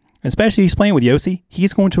puck, and especially he's playing with Yossi.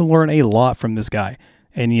 He's going to learn a lot from this guy.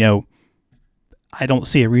 And, I don't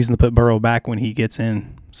see a reason to put Burrow back when he gets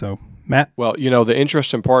in. So, Matt? Well, the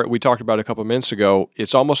interesting part we talked about a couple of minutes ago,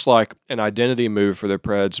 it's almost like an identity move for the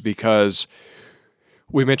Preds because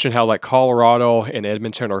we mentioned how like Colorado and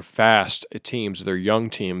Edmonton are fast teams. They're young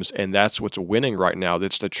teams, and that's what's winning right now.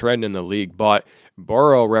 That's the trend in the league. But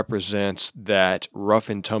Burrow represents that rough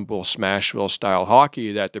and tumble Smashville style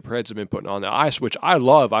hockey that the Preds have been putting on the ice, which I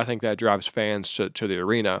love. I think that drives fans to the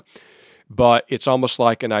arena. But it's almost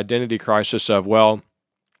like an identity crisis of, well,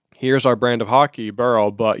 here's our brand of hockey,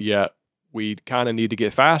 Burrow, but yet we kind of need to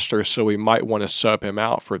get faster, so we might want to sub him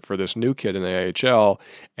out for this new kid in the AHL,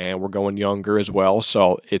 and we're going younger as well.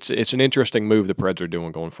 So it's an interesting move the Preds are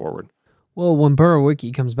doing going forward. Well, when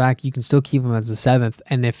Borowicki comes back, you can still keep him as the 7th,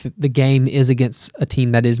 and if the game is against a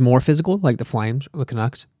team that is more physical, like the Flames or the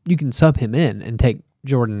Canucks, you can sub him in and take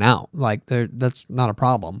Jordan out. Like, that's not a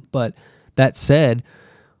problem. But that said,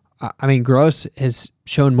 I mean, Gross has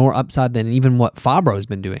shown more upside than even what Fabro's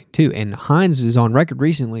been doing, too. And Hines is on record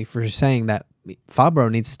recently for saying that Fabro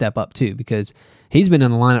needs to step up too, because he's been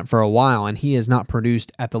in the lineup for a while and he has not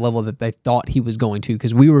produced at the level that they thought he was going to,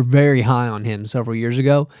 because we were very high on him several years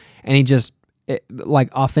ago, and he just,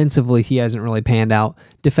 offensively, he hasn't really panned out.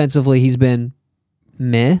 Defensively, he's been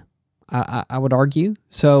meh, I would argue.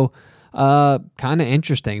 So, kind of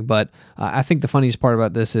interesting, but I think the funniest part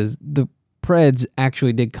about this is the Preds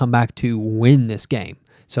actually did come back to win this game.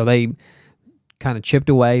 So they kind of chipped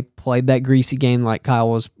away, played that greasy game like Kyle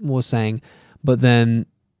was saying, but then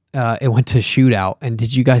it went to shootout. And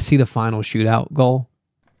did you guys see the final shootout goal?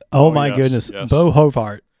 Oh my goodness. Yes. Bo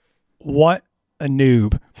Hovart, what a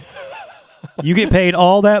noob. You get paid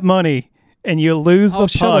all that money and you lose the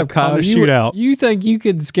puck on the shootout. You think you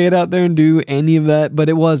could skate out there and do any of that? But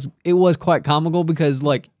it was quite comical, because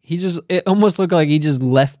it almost looked like he just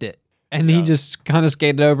left it. And he just kind of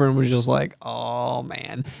skated over and was just like, oh,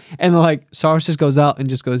 man. And like Saros just goes out and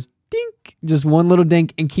just goes, dink, just one little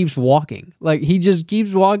dink, and keeps walking. Like, he just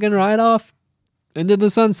keeps walking right off into the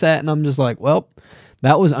sunset. And I'm just like, well,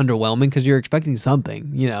 that was underwhelming, because you're expecting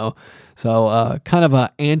something, So kind of an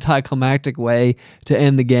anticlimactic way to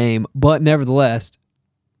end the game. But nevertheless,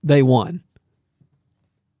 they won.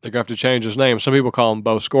 They're going to have to change his name. Some people call him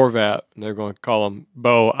Bo Scorvat, and they're going to call him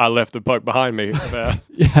Bo, I left the puck behind me.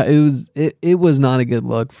 Yeah, it was not a good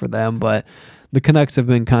look for them, but the Canucks have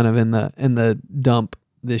been kind of in the dump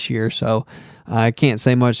this year, so I can't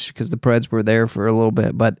say much because the Preds were there for a little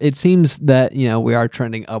bit, but it seems that, we are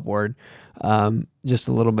trending upward just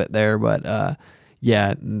a little bit there, but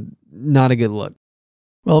yeah, not a good look.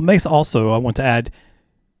 Well, it makes also, I want to add,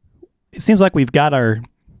 it seems like we've got our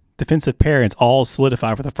defensive pairings all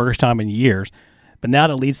solidified for the first time in years, but now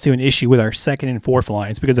that leads to an issue with our second and fourth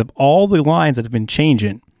lines because of all the lines that have been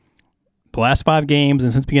changing the last 5 games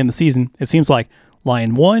and since the beginning of the season. It seems like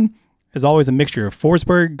line 1 is always a mixture of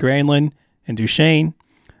Forsberg, Granlund, and Duchesne.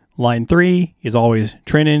 Line 3 is always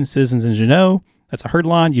Trennan, Sissons, and Jeannot. That's a hurt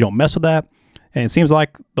line. You don't mess with that. And it seems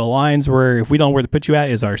like the lines where, if we don't know where to put you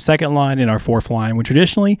at, is our second line and our fourth line, when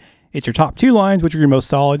traditionally it's your top 2 lines, which are your most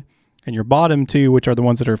solid, and your bottom 2, which are the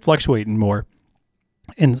ones that are fluctuating more.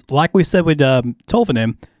 And like we said with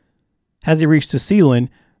Tolvanen, has he reached his ceiling?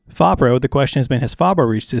 Fabro, the question has been, has Fabro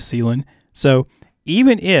reached his ceiling? So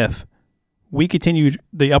even if we continue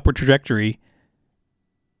the upward trajectory,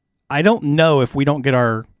 I don't know if we don't get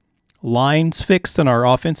our lines fixed on our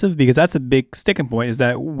offensive, because that's a big sticking point, is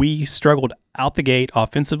that we struggled out the gate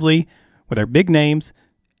offensively with our big names.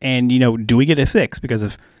 And, do we get it fixed? Because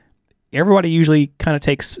if everybody usually kind of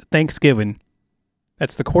takes Thanksgiving,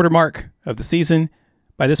 that's the quarter mark of the season.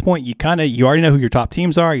 By this point, you already know who your top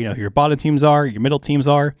teams are, you know who your bottom teams are, your middle teams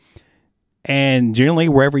are. And generally,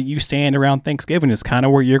 wherever you stand around Thanksgiving is kind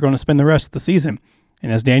of where you're going to spend the rest of the season.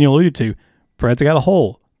 And as Daniel alluded to, Preds got a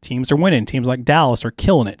hole. Teams are winning. Teams like Dallas are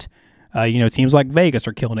killing it. Teams like Vegas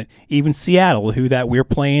are killing it. Even Seattle, who that we're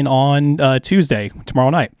playing on Tuesday, tomorrow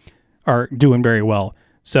night, are doing very well.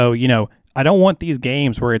 So, I don't want these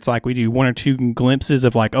games where it's like we do 1 or 2 glimpses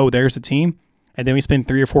of like, oh, there's a team, and then we spend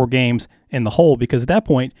 3 or 4 games in the hole, because at that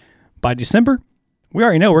point, by December, we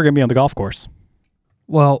already know we're going to be on the golf course.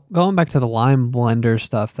 Well, going back to the line blender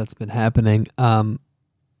stuff that's been happening,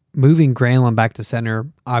 moving Granlund back to center,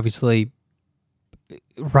 obviously,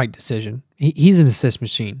 right decision. He's an assist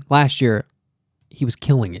machine. Last year, he was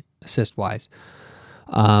killing it assist-wise.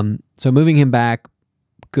 So moving him back,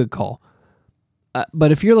 good call.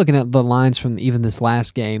 But if you're looking at the lines from even this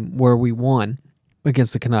last game where we won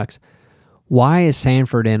against the Canucks, why is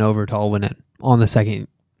Sanford in over Tolvanen on the second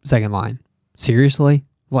line? Seriously?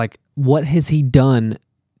 Like, what has he done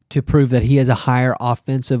to prove that he has a higher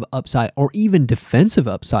offensive upside, or even defensive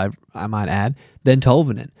upside, I might add, than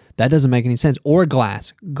Tolvanen? That doesn't make any sense. Or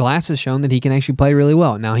Glass. Glass has shown that he can actually play really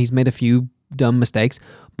well. Now, he's made a few dumb mistakes,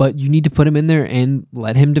 but you need to put him in there and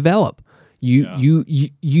let him develop.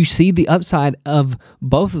 You see the upside of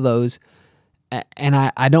both of those, and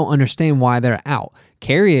I don't understand why they're out.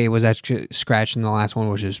 Carrier was actually scratched in the last one,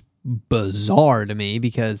 which is bizarre to me,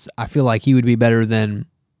 because I feel like he would be better than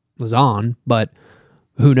Lazan, but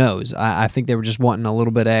who knows? I think they were just wanting a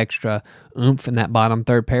little bit of extra oomph in that bottom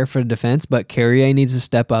third pair for the defense, but Carrier needs to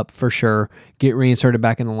step up for sure, get reinserted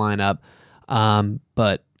back in the lineup.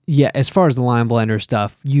 But yeah, as far as the line blender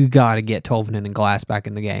stuff, you got to get Tolvanen and Glass back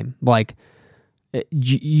in the game. Like,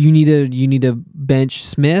 you need to bench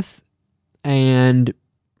Smith and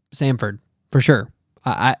Sanford for sure.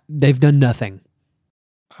 They've done nothing.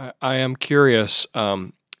 I am curious.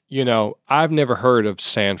 I've never heard of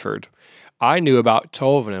Sanford. I knew about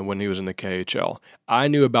Tolvanen when he was in the KHL. I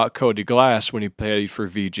knew about Cody Glass when he played for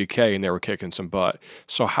VGK and they were kicking some butt.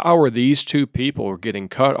 So how are these two people getting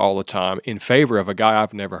cut all the time in favor of a guy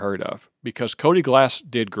I've never heard of? Because Cody Glass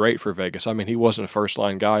did great for Vegas. I mean, he wasn't a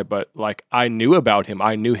first-line guy, but like I knew about him.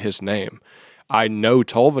 I knew his name. I know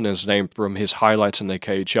Tolvanen's name from his highlights in the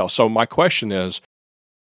KHL. So my question is,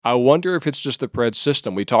 I wonder if it's just the Preds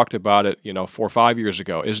system. We talked about it, 4 or 5 years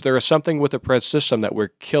ago. Is there something with the Preds system that we're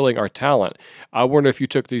killing our talent? I wonder if you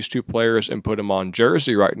took these two players and put them on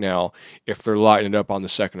Jersey right now, if they're lighting it up on the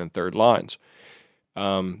second and third lines.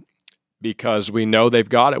 Because we know they've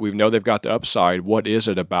got it. We know they've got the upside. What is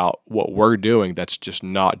it about what we're doing that's just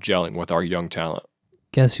not gelling with our young talent?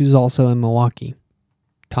 Guess who's also in Milwaukee?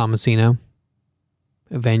 Tomasino.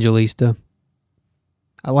 Evangelista.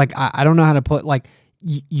 I don't know how to put,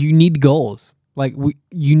 you need goals.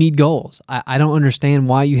 You need goals. I don't understand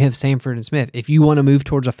why you have Sanford and Smith. If you want to move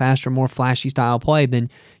towards a faster, more flashy style play, then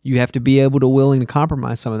you have to be able to willing to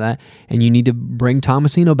compromise some of that, and you need to bring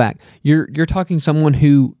Tomasino back. You're talking someone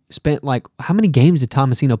who spent, how many games did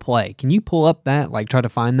Tomasino play? Can you pull up that, try to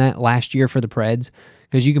find that last year for the Preds?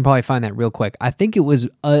 Because you can probably find that real quick. I think it was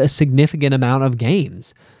a significant amount of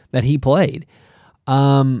games that he played.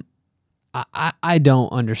 I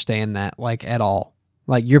don't understand that, at all.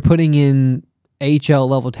 You're putting in AHL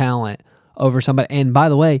level talent over somebody. And by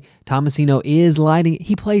the way, Tomasino is lighting.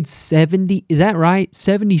 He played 70, is that right?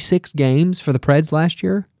 76 games for the Preds last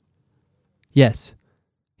year? Yes.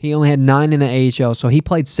 He only had 9 in the AHL. So he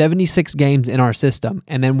played 76 games in our system.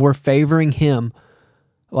 And then we're favoring him,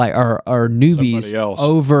 our newbies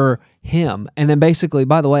over him. And then basically,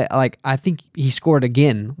 by the way, I think he scored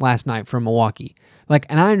again last night for Milwaukee.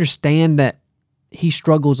 And I understand that he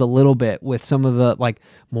struggles a little bit with some of the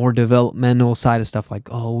more developmental side of stuff,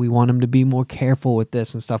 we want him to be more careful with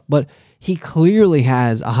this and stuff. But he clearly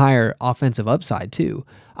has a higher offensive upside too.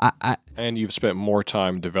 And you've spent more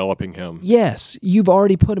time developing him. Yes, you've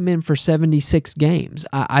already put him in for 76 games.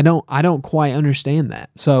 I don't quite understand that.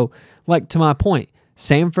 So, to my point,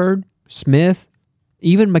 Sanford, Smith,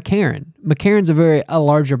 even McCarron. McCarron's a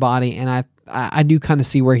larger body, and I do kind of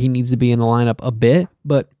see where he needs to be in the lineup a bit,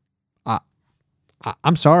 but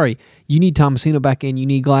I'm sorry. You need Tomasino back in. You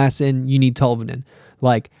need Glass in. You need Tolvanen.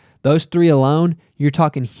 Those three alone, you're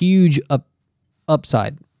talking huge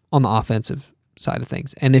upside on the offensive side of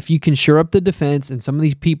things. And if you can shore up the defense and some of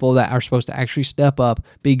these people that are supposed to actually step up,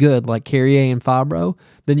 be good, like Carrier and Fabro,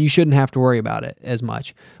 then you shouldn't have to worry about it as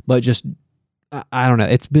much. But just, I don't know.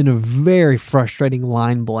 It's been a very frustrating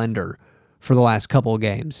line blender for the last couple of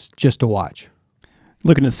games just to watch.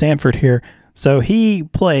 Looking at Sanford here. So he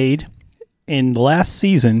played... In the last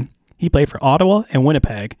season, he played for Ottawa and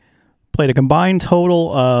Winnipeg, played a combined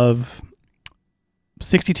total of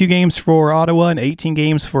 62 games for Ottawa and 18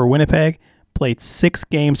 games for Winnipeg, played 6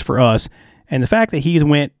 games for us. And the fact that he's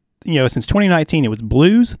went, since 2019, it was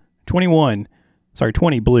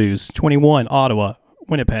 20 Blues, 21 Ottawa,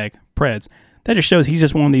 Winnipeg, Preds. That just shows he's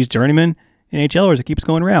just one of these journeyman NHLers that keeps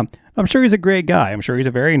going around. I'm sure he's a great guy. I'm sure he's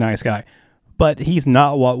a very nice guy. But he's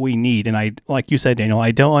not what we need. And like you said, Daniel,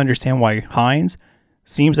 I don't understand why Hines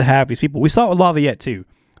seems to have these people. We saw it with Laviolette too.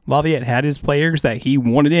 Laviolette had his players that he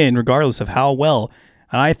wanted in regardless of how well.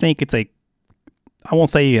 And I think it's I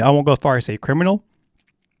won't go as far as say criminal,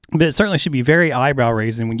 but it certainly should be very eyebrow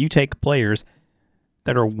raising when you take players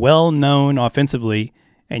that are well known offensively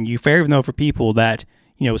and you favor them for people that,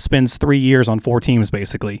 spends 3 years on 4 teams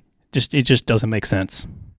basically. It just doesn't make sense.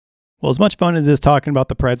 Well, as much fun as it is talking about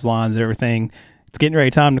the Preds lines and everything, it's getting ready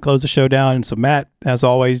time to close the show down. And so, Matt, as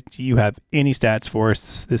always, do you have any stats for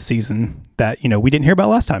us this season that, we didn't hear about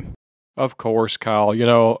last time? Of course, Kyle.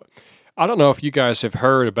 I don't know if you guys have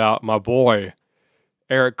heard about my boy,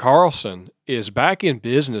 Erik Karlsson, is back in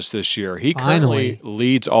business this year. He currently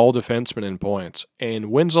leads all defensemen in points. And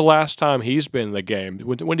when's the last time he's been in the game?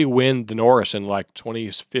 When did he win the Norris in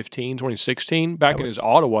 2015, 2016? Back in his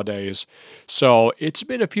Ottawa days. So it's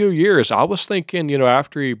been a few years. I was thinking,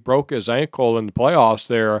 after he broke his ankle in the playoffs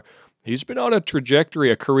there, he's been on a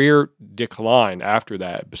trajectory, a career decline after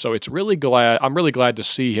that. So I'm really glad to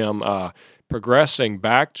see him progressing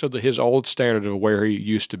back to his old standard of where he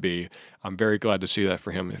used to be. I'm very glad to see that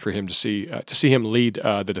for him to see him lead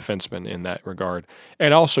the defenseman in that regard.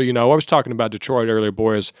 And also, I was talking about Detroit earlier,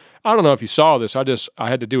 boys. I don't know if you saw this. I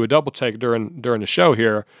had to do a double take during the show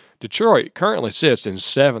here. Detroit currently sits in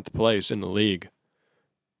 7th place in the league,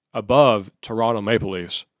 above Toronto Maple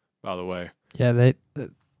Leafs, by the way. Yeah,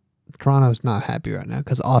 Toronto's not happy right now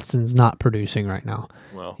because Austin's not producing right now.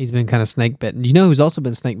 Well, he's been kind of snake bitten. Who's also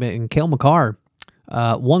been snake bitten? Cale Makar,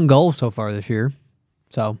 1 goal so far this year.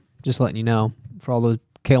 So just letting you know for all those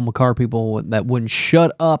Cale Makar people that wouldn't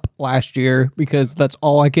shut up last year because that's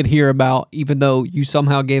all I could hear about, even though you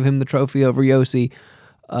somehow gave him the trophy over Yossi.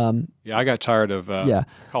 Yeah, I got tired of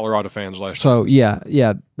Colorado fans last year. So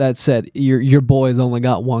yeah. That said, your boys only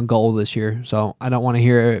got one goal this year, so I don't want to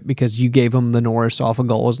hear it because you gave him the Norris off of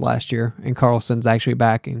goals last year, and Carlson's actually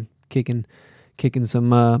back and kicking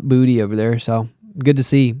some booty over there. So good to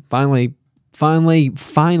see. Finally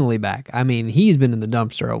back. I mean, he's been in the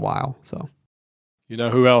dumpster a while. So you know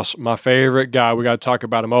who else? My favorite guy. We got to talk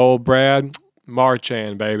about him. Old Brad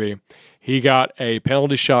Marchand, baby. He got a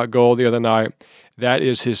penalty shot goal the other night. That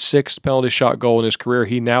is his 6th penalty shot goal in his career.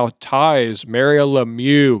 He now ties Mario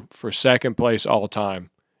Lemieux for second place all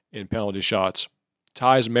time in penalty shots.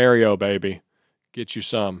 Ties Mario, baby. Get you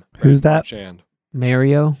some. Who's that? Marchand.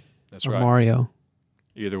 Mario? That's or right. Mario?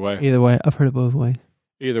 Either way. Either way. I've heard it both ways.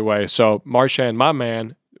 Either way. So Marchand, my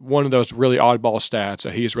man, one of those really oddball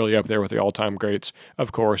stats. He's really up there with the all-time greats,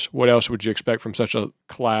 of course. What else would you expect from such a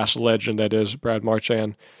class legend that is Brad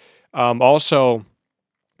Marchand? Also,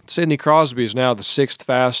 Sidney Crosby is now the 6th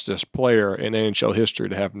fastest player in NHL history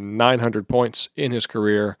to have 900 points in his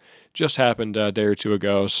career. Just happened a day or two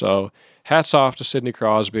ago. So hats off to Sidney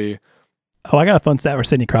Crosby. Oh, I got a fun stat for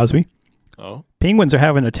Sidney Crosby. Oh, Penguins are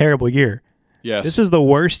having a terrible year. yes. This is the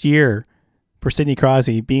worst year for Sidney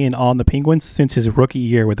Crosby being on the Penguins since his rookie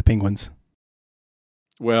year with the Penguins.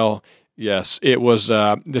 Well, yes, it was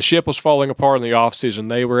the ship was falling apart in the offseason.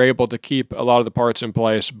 They were able to keep a lot of the parts in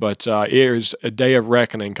place, but it is a day of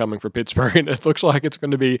reckoning coming for Pittsburgh, and it looks like it's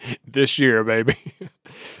going to be this year, baby.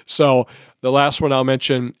 So the last one I'll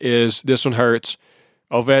mention is this one hurts.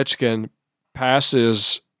 Ovechkin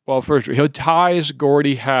passes, well, first he ties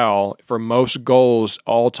Gordie Howe for most goals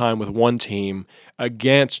all time with one team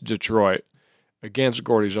against Detroit, against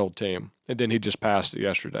Gordie's old team, and then he just passed it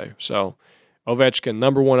yesterday. So Ovechkin,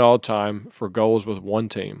 number 1 all time for goals with one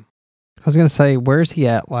team. I was going to say, where's he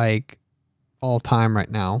at, like, all time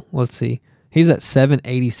right now? Let's see. He's at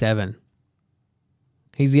 787.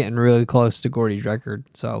 He's getting really close to Gordie's record.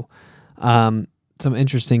 So, some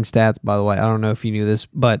interesting stats, by the way. I don't know if you knew this,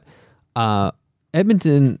 but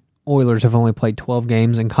Edmonton Oilers have only played 12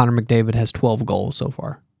 games, and Connor McDavid has 12 goals so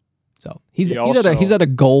far. So he's at a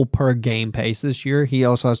goal per game pace this year. He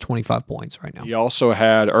also has 25 points right now. He also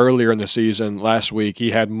had, earlier in the season, last week, he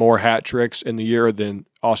had more hat tricks in the year than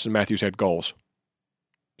Austin Matthews had goals.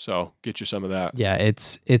 So get you some of that. Yeah,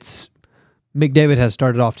 it's McDavid has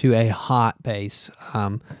started off to a hot pace.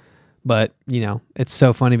 But, it's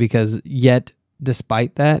so funny because yet,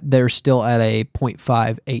 despite that, they're still at a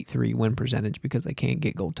 .583 win percentage because they can't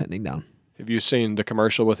get goaltending down. Have you seen the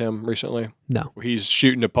commercial with him recently? No. Where he's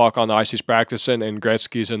shooting the puck on the ice, he's practicing, and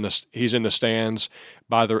Gretzky's in the stands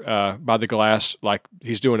by the glass, like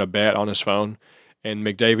he's doing a bet on his phone. And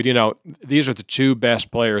McDavid, these are the 2 best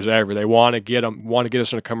players ever. They want to get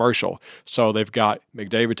us in a commercial. So they've got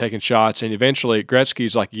McDavid taking shots, and eventually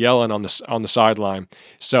Gretzky's like yelling on the sideline.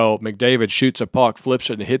 So McDavid shoots a puck, flips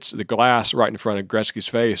it, and hits the glass right in front of Gretzky's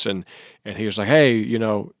face. And he was like, hey,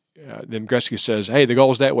 then Gretzky says, hey, the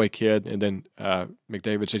goal's that way, kid. And then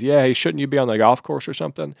McDavid said, yeah, hey, shouldn't you be on the golf course or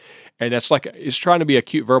something? And that's like, it's trying to be a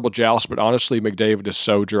cute verbal joust, but honestly, McDavid is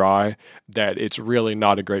so dry that it's really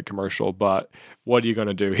not a great commercial. But what are you going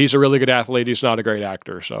to do? He's a really good athlete. He's not a great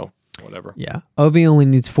actor, so whatever. Yeah. Ovi only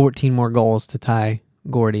needs 14 more goals to tie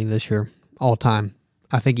Gordie this year, all time.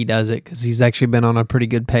 I think he does it because he's actually been on a pretty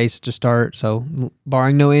good pace to start. So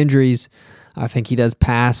barring no injuries, I think he does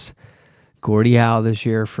pass Gordie Howe this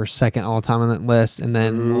year for second all-time on that list, and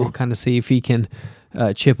then we'll kind of see if he can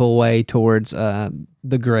chip away towards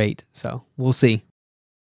the great. So we'll see.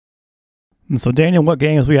 And so, Daniel, what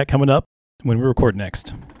games we got coming up when we record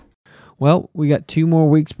next? Well, we got 2 more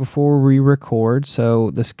weeks before we record, so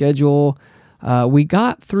the schedule, we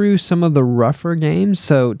got through some of the rougher games.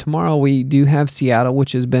 So tomorrow we do have Seattle,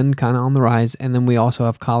 which has been kind of on the rise, and then we also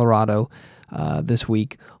have Colorado this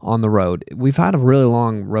week on the road. We've had a really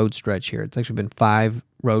long road stretch here. It's actually been 5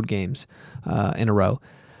 road games in a row.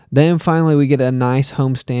 Then finally we get a nice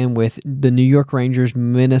homestand with the New York Rangers,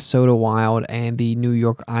 Minnesota Wild, and the New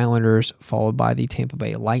York Islanders, followed by the Tampa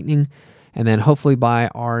Bay Lightning. And then hopefully by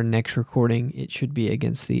our next recording, it should be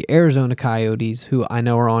against the Arizona Coyotes, who I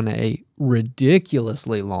know are on a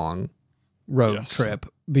ridiculously long road trip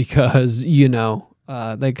because,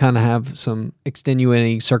 they kind of have some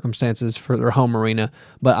extenuating circumstances for their home arena.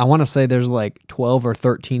 But I want to say there's like 12 or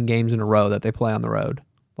 13 games in a row that they play on the road.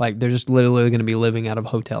 Like they're just literally going to be living out of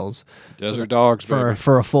hotels. Desert dogs,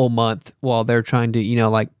 for a full month while they're trying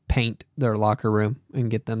to, paint their locker room and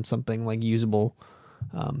get them something like usable.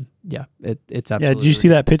 It's absolutely. Yeah, did you see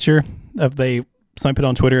that picture of they somebody put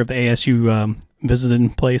on Twitter of the ASU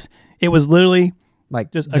visited place. It was literally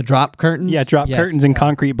Like just the drop curtains? yeah, drop curtains and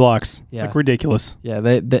concrete blocks. Yeah. Like ridiculous. Yeah,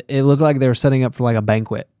 it looked like they were setting up for like a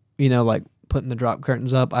banquet, like putting the drop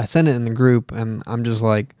curtains up. I sent it in the group, and I'm just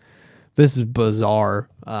like, this is bizarre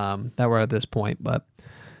that we're at this point, but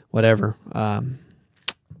whatever.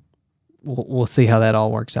 We'll see how that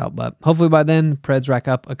all works out. But hopefully by then, Preds rack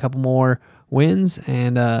up a couple more wins,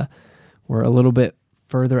 and we're a little bit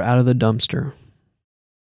further out of the dumpster.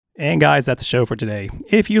 And guys, that's the show for today.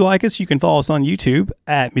 If you like us, you can follow us on YouTube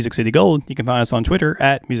at Music City Gold. You can find us on Twitter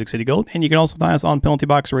at Music City Gold, and you can also find us on Penalty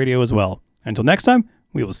Box Radio as well. Until next time,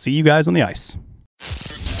 we will see you guys on the ice.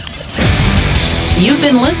 You've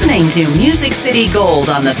been listening to Music City Gold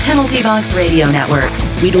on the Penalty Box Radio Network.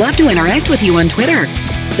 We'd love to interact with you on Twitter.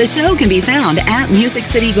 The show can be found at Music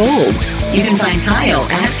City Gold. You can find Kyle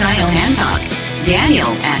at Kyle Hancock, Daniel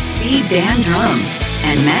at C Dan Drum,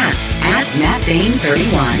 and Matt at Matt Bain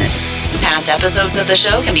 31. Past episodes of the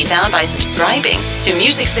show can be found by subscribing to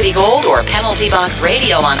Music City Gold or Penalty Box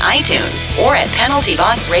Radio on iTunes or at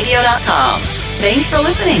penaltyboxradio.com. Thanks for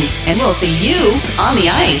listening, and we'll see you on the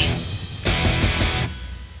ice.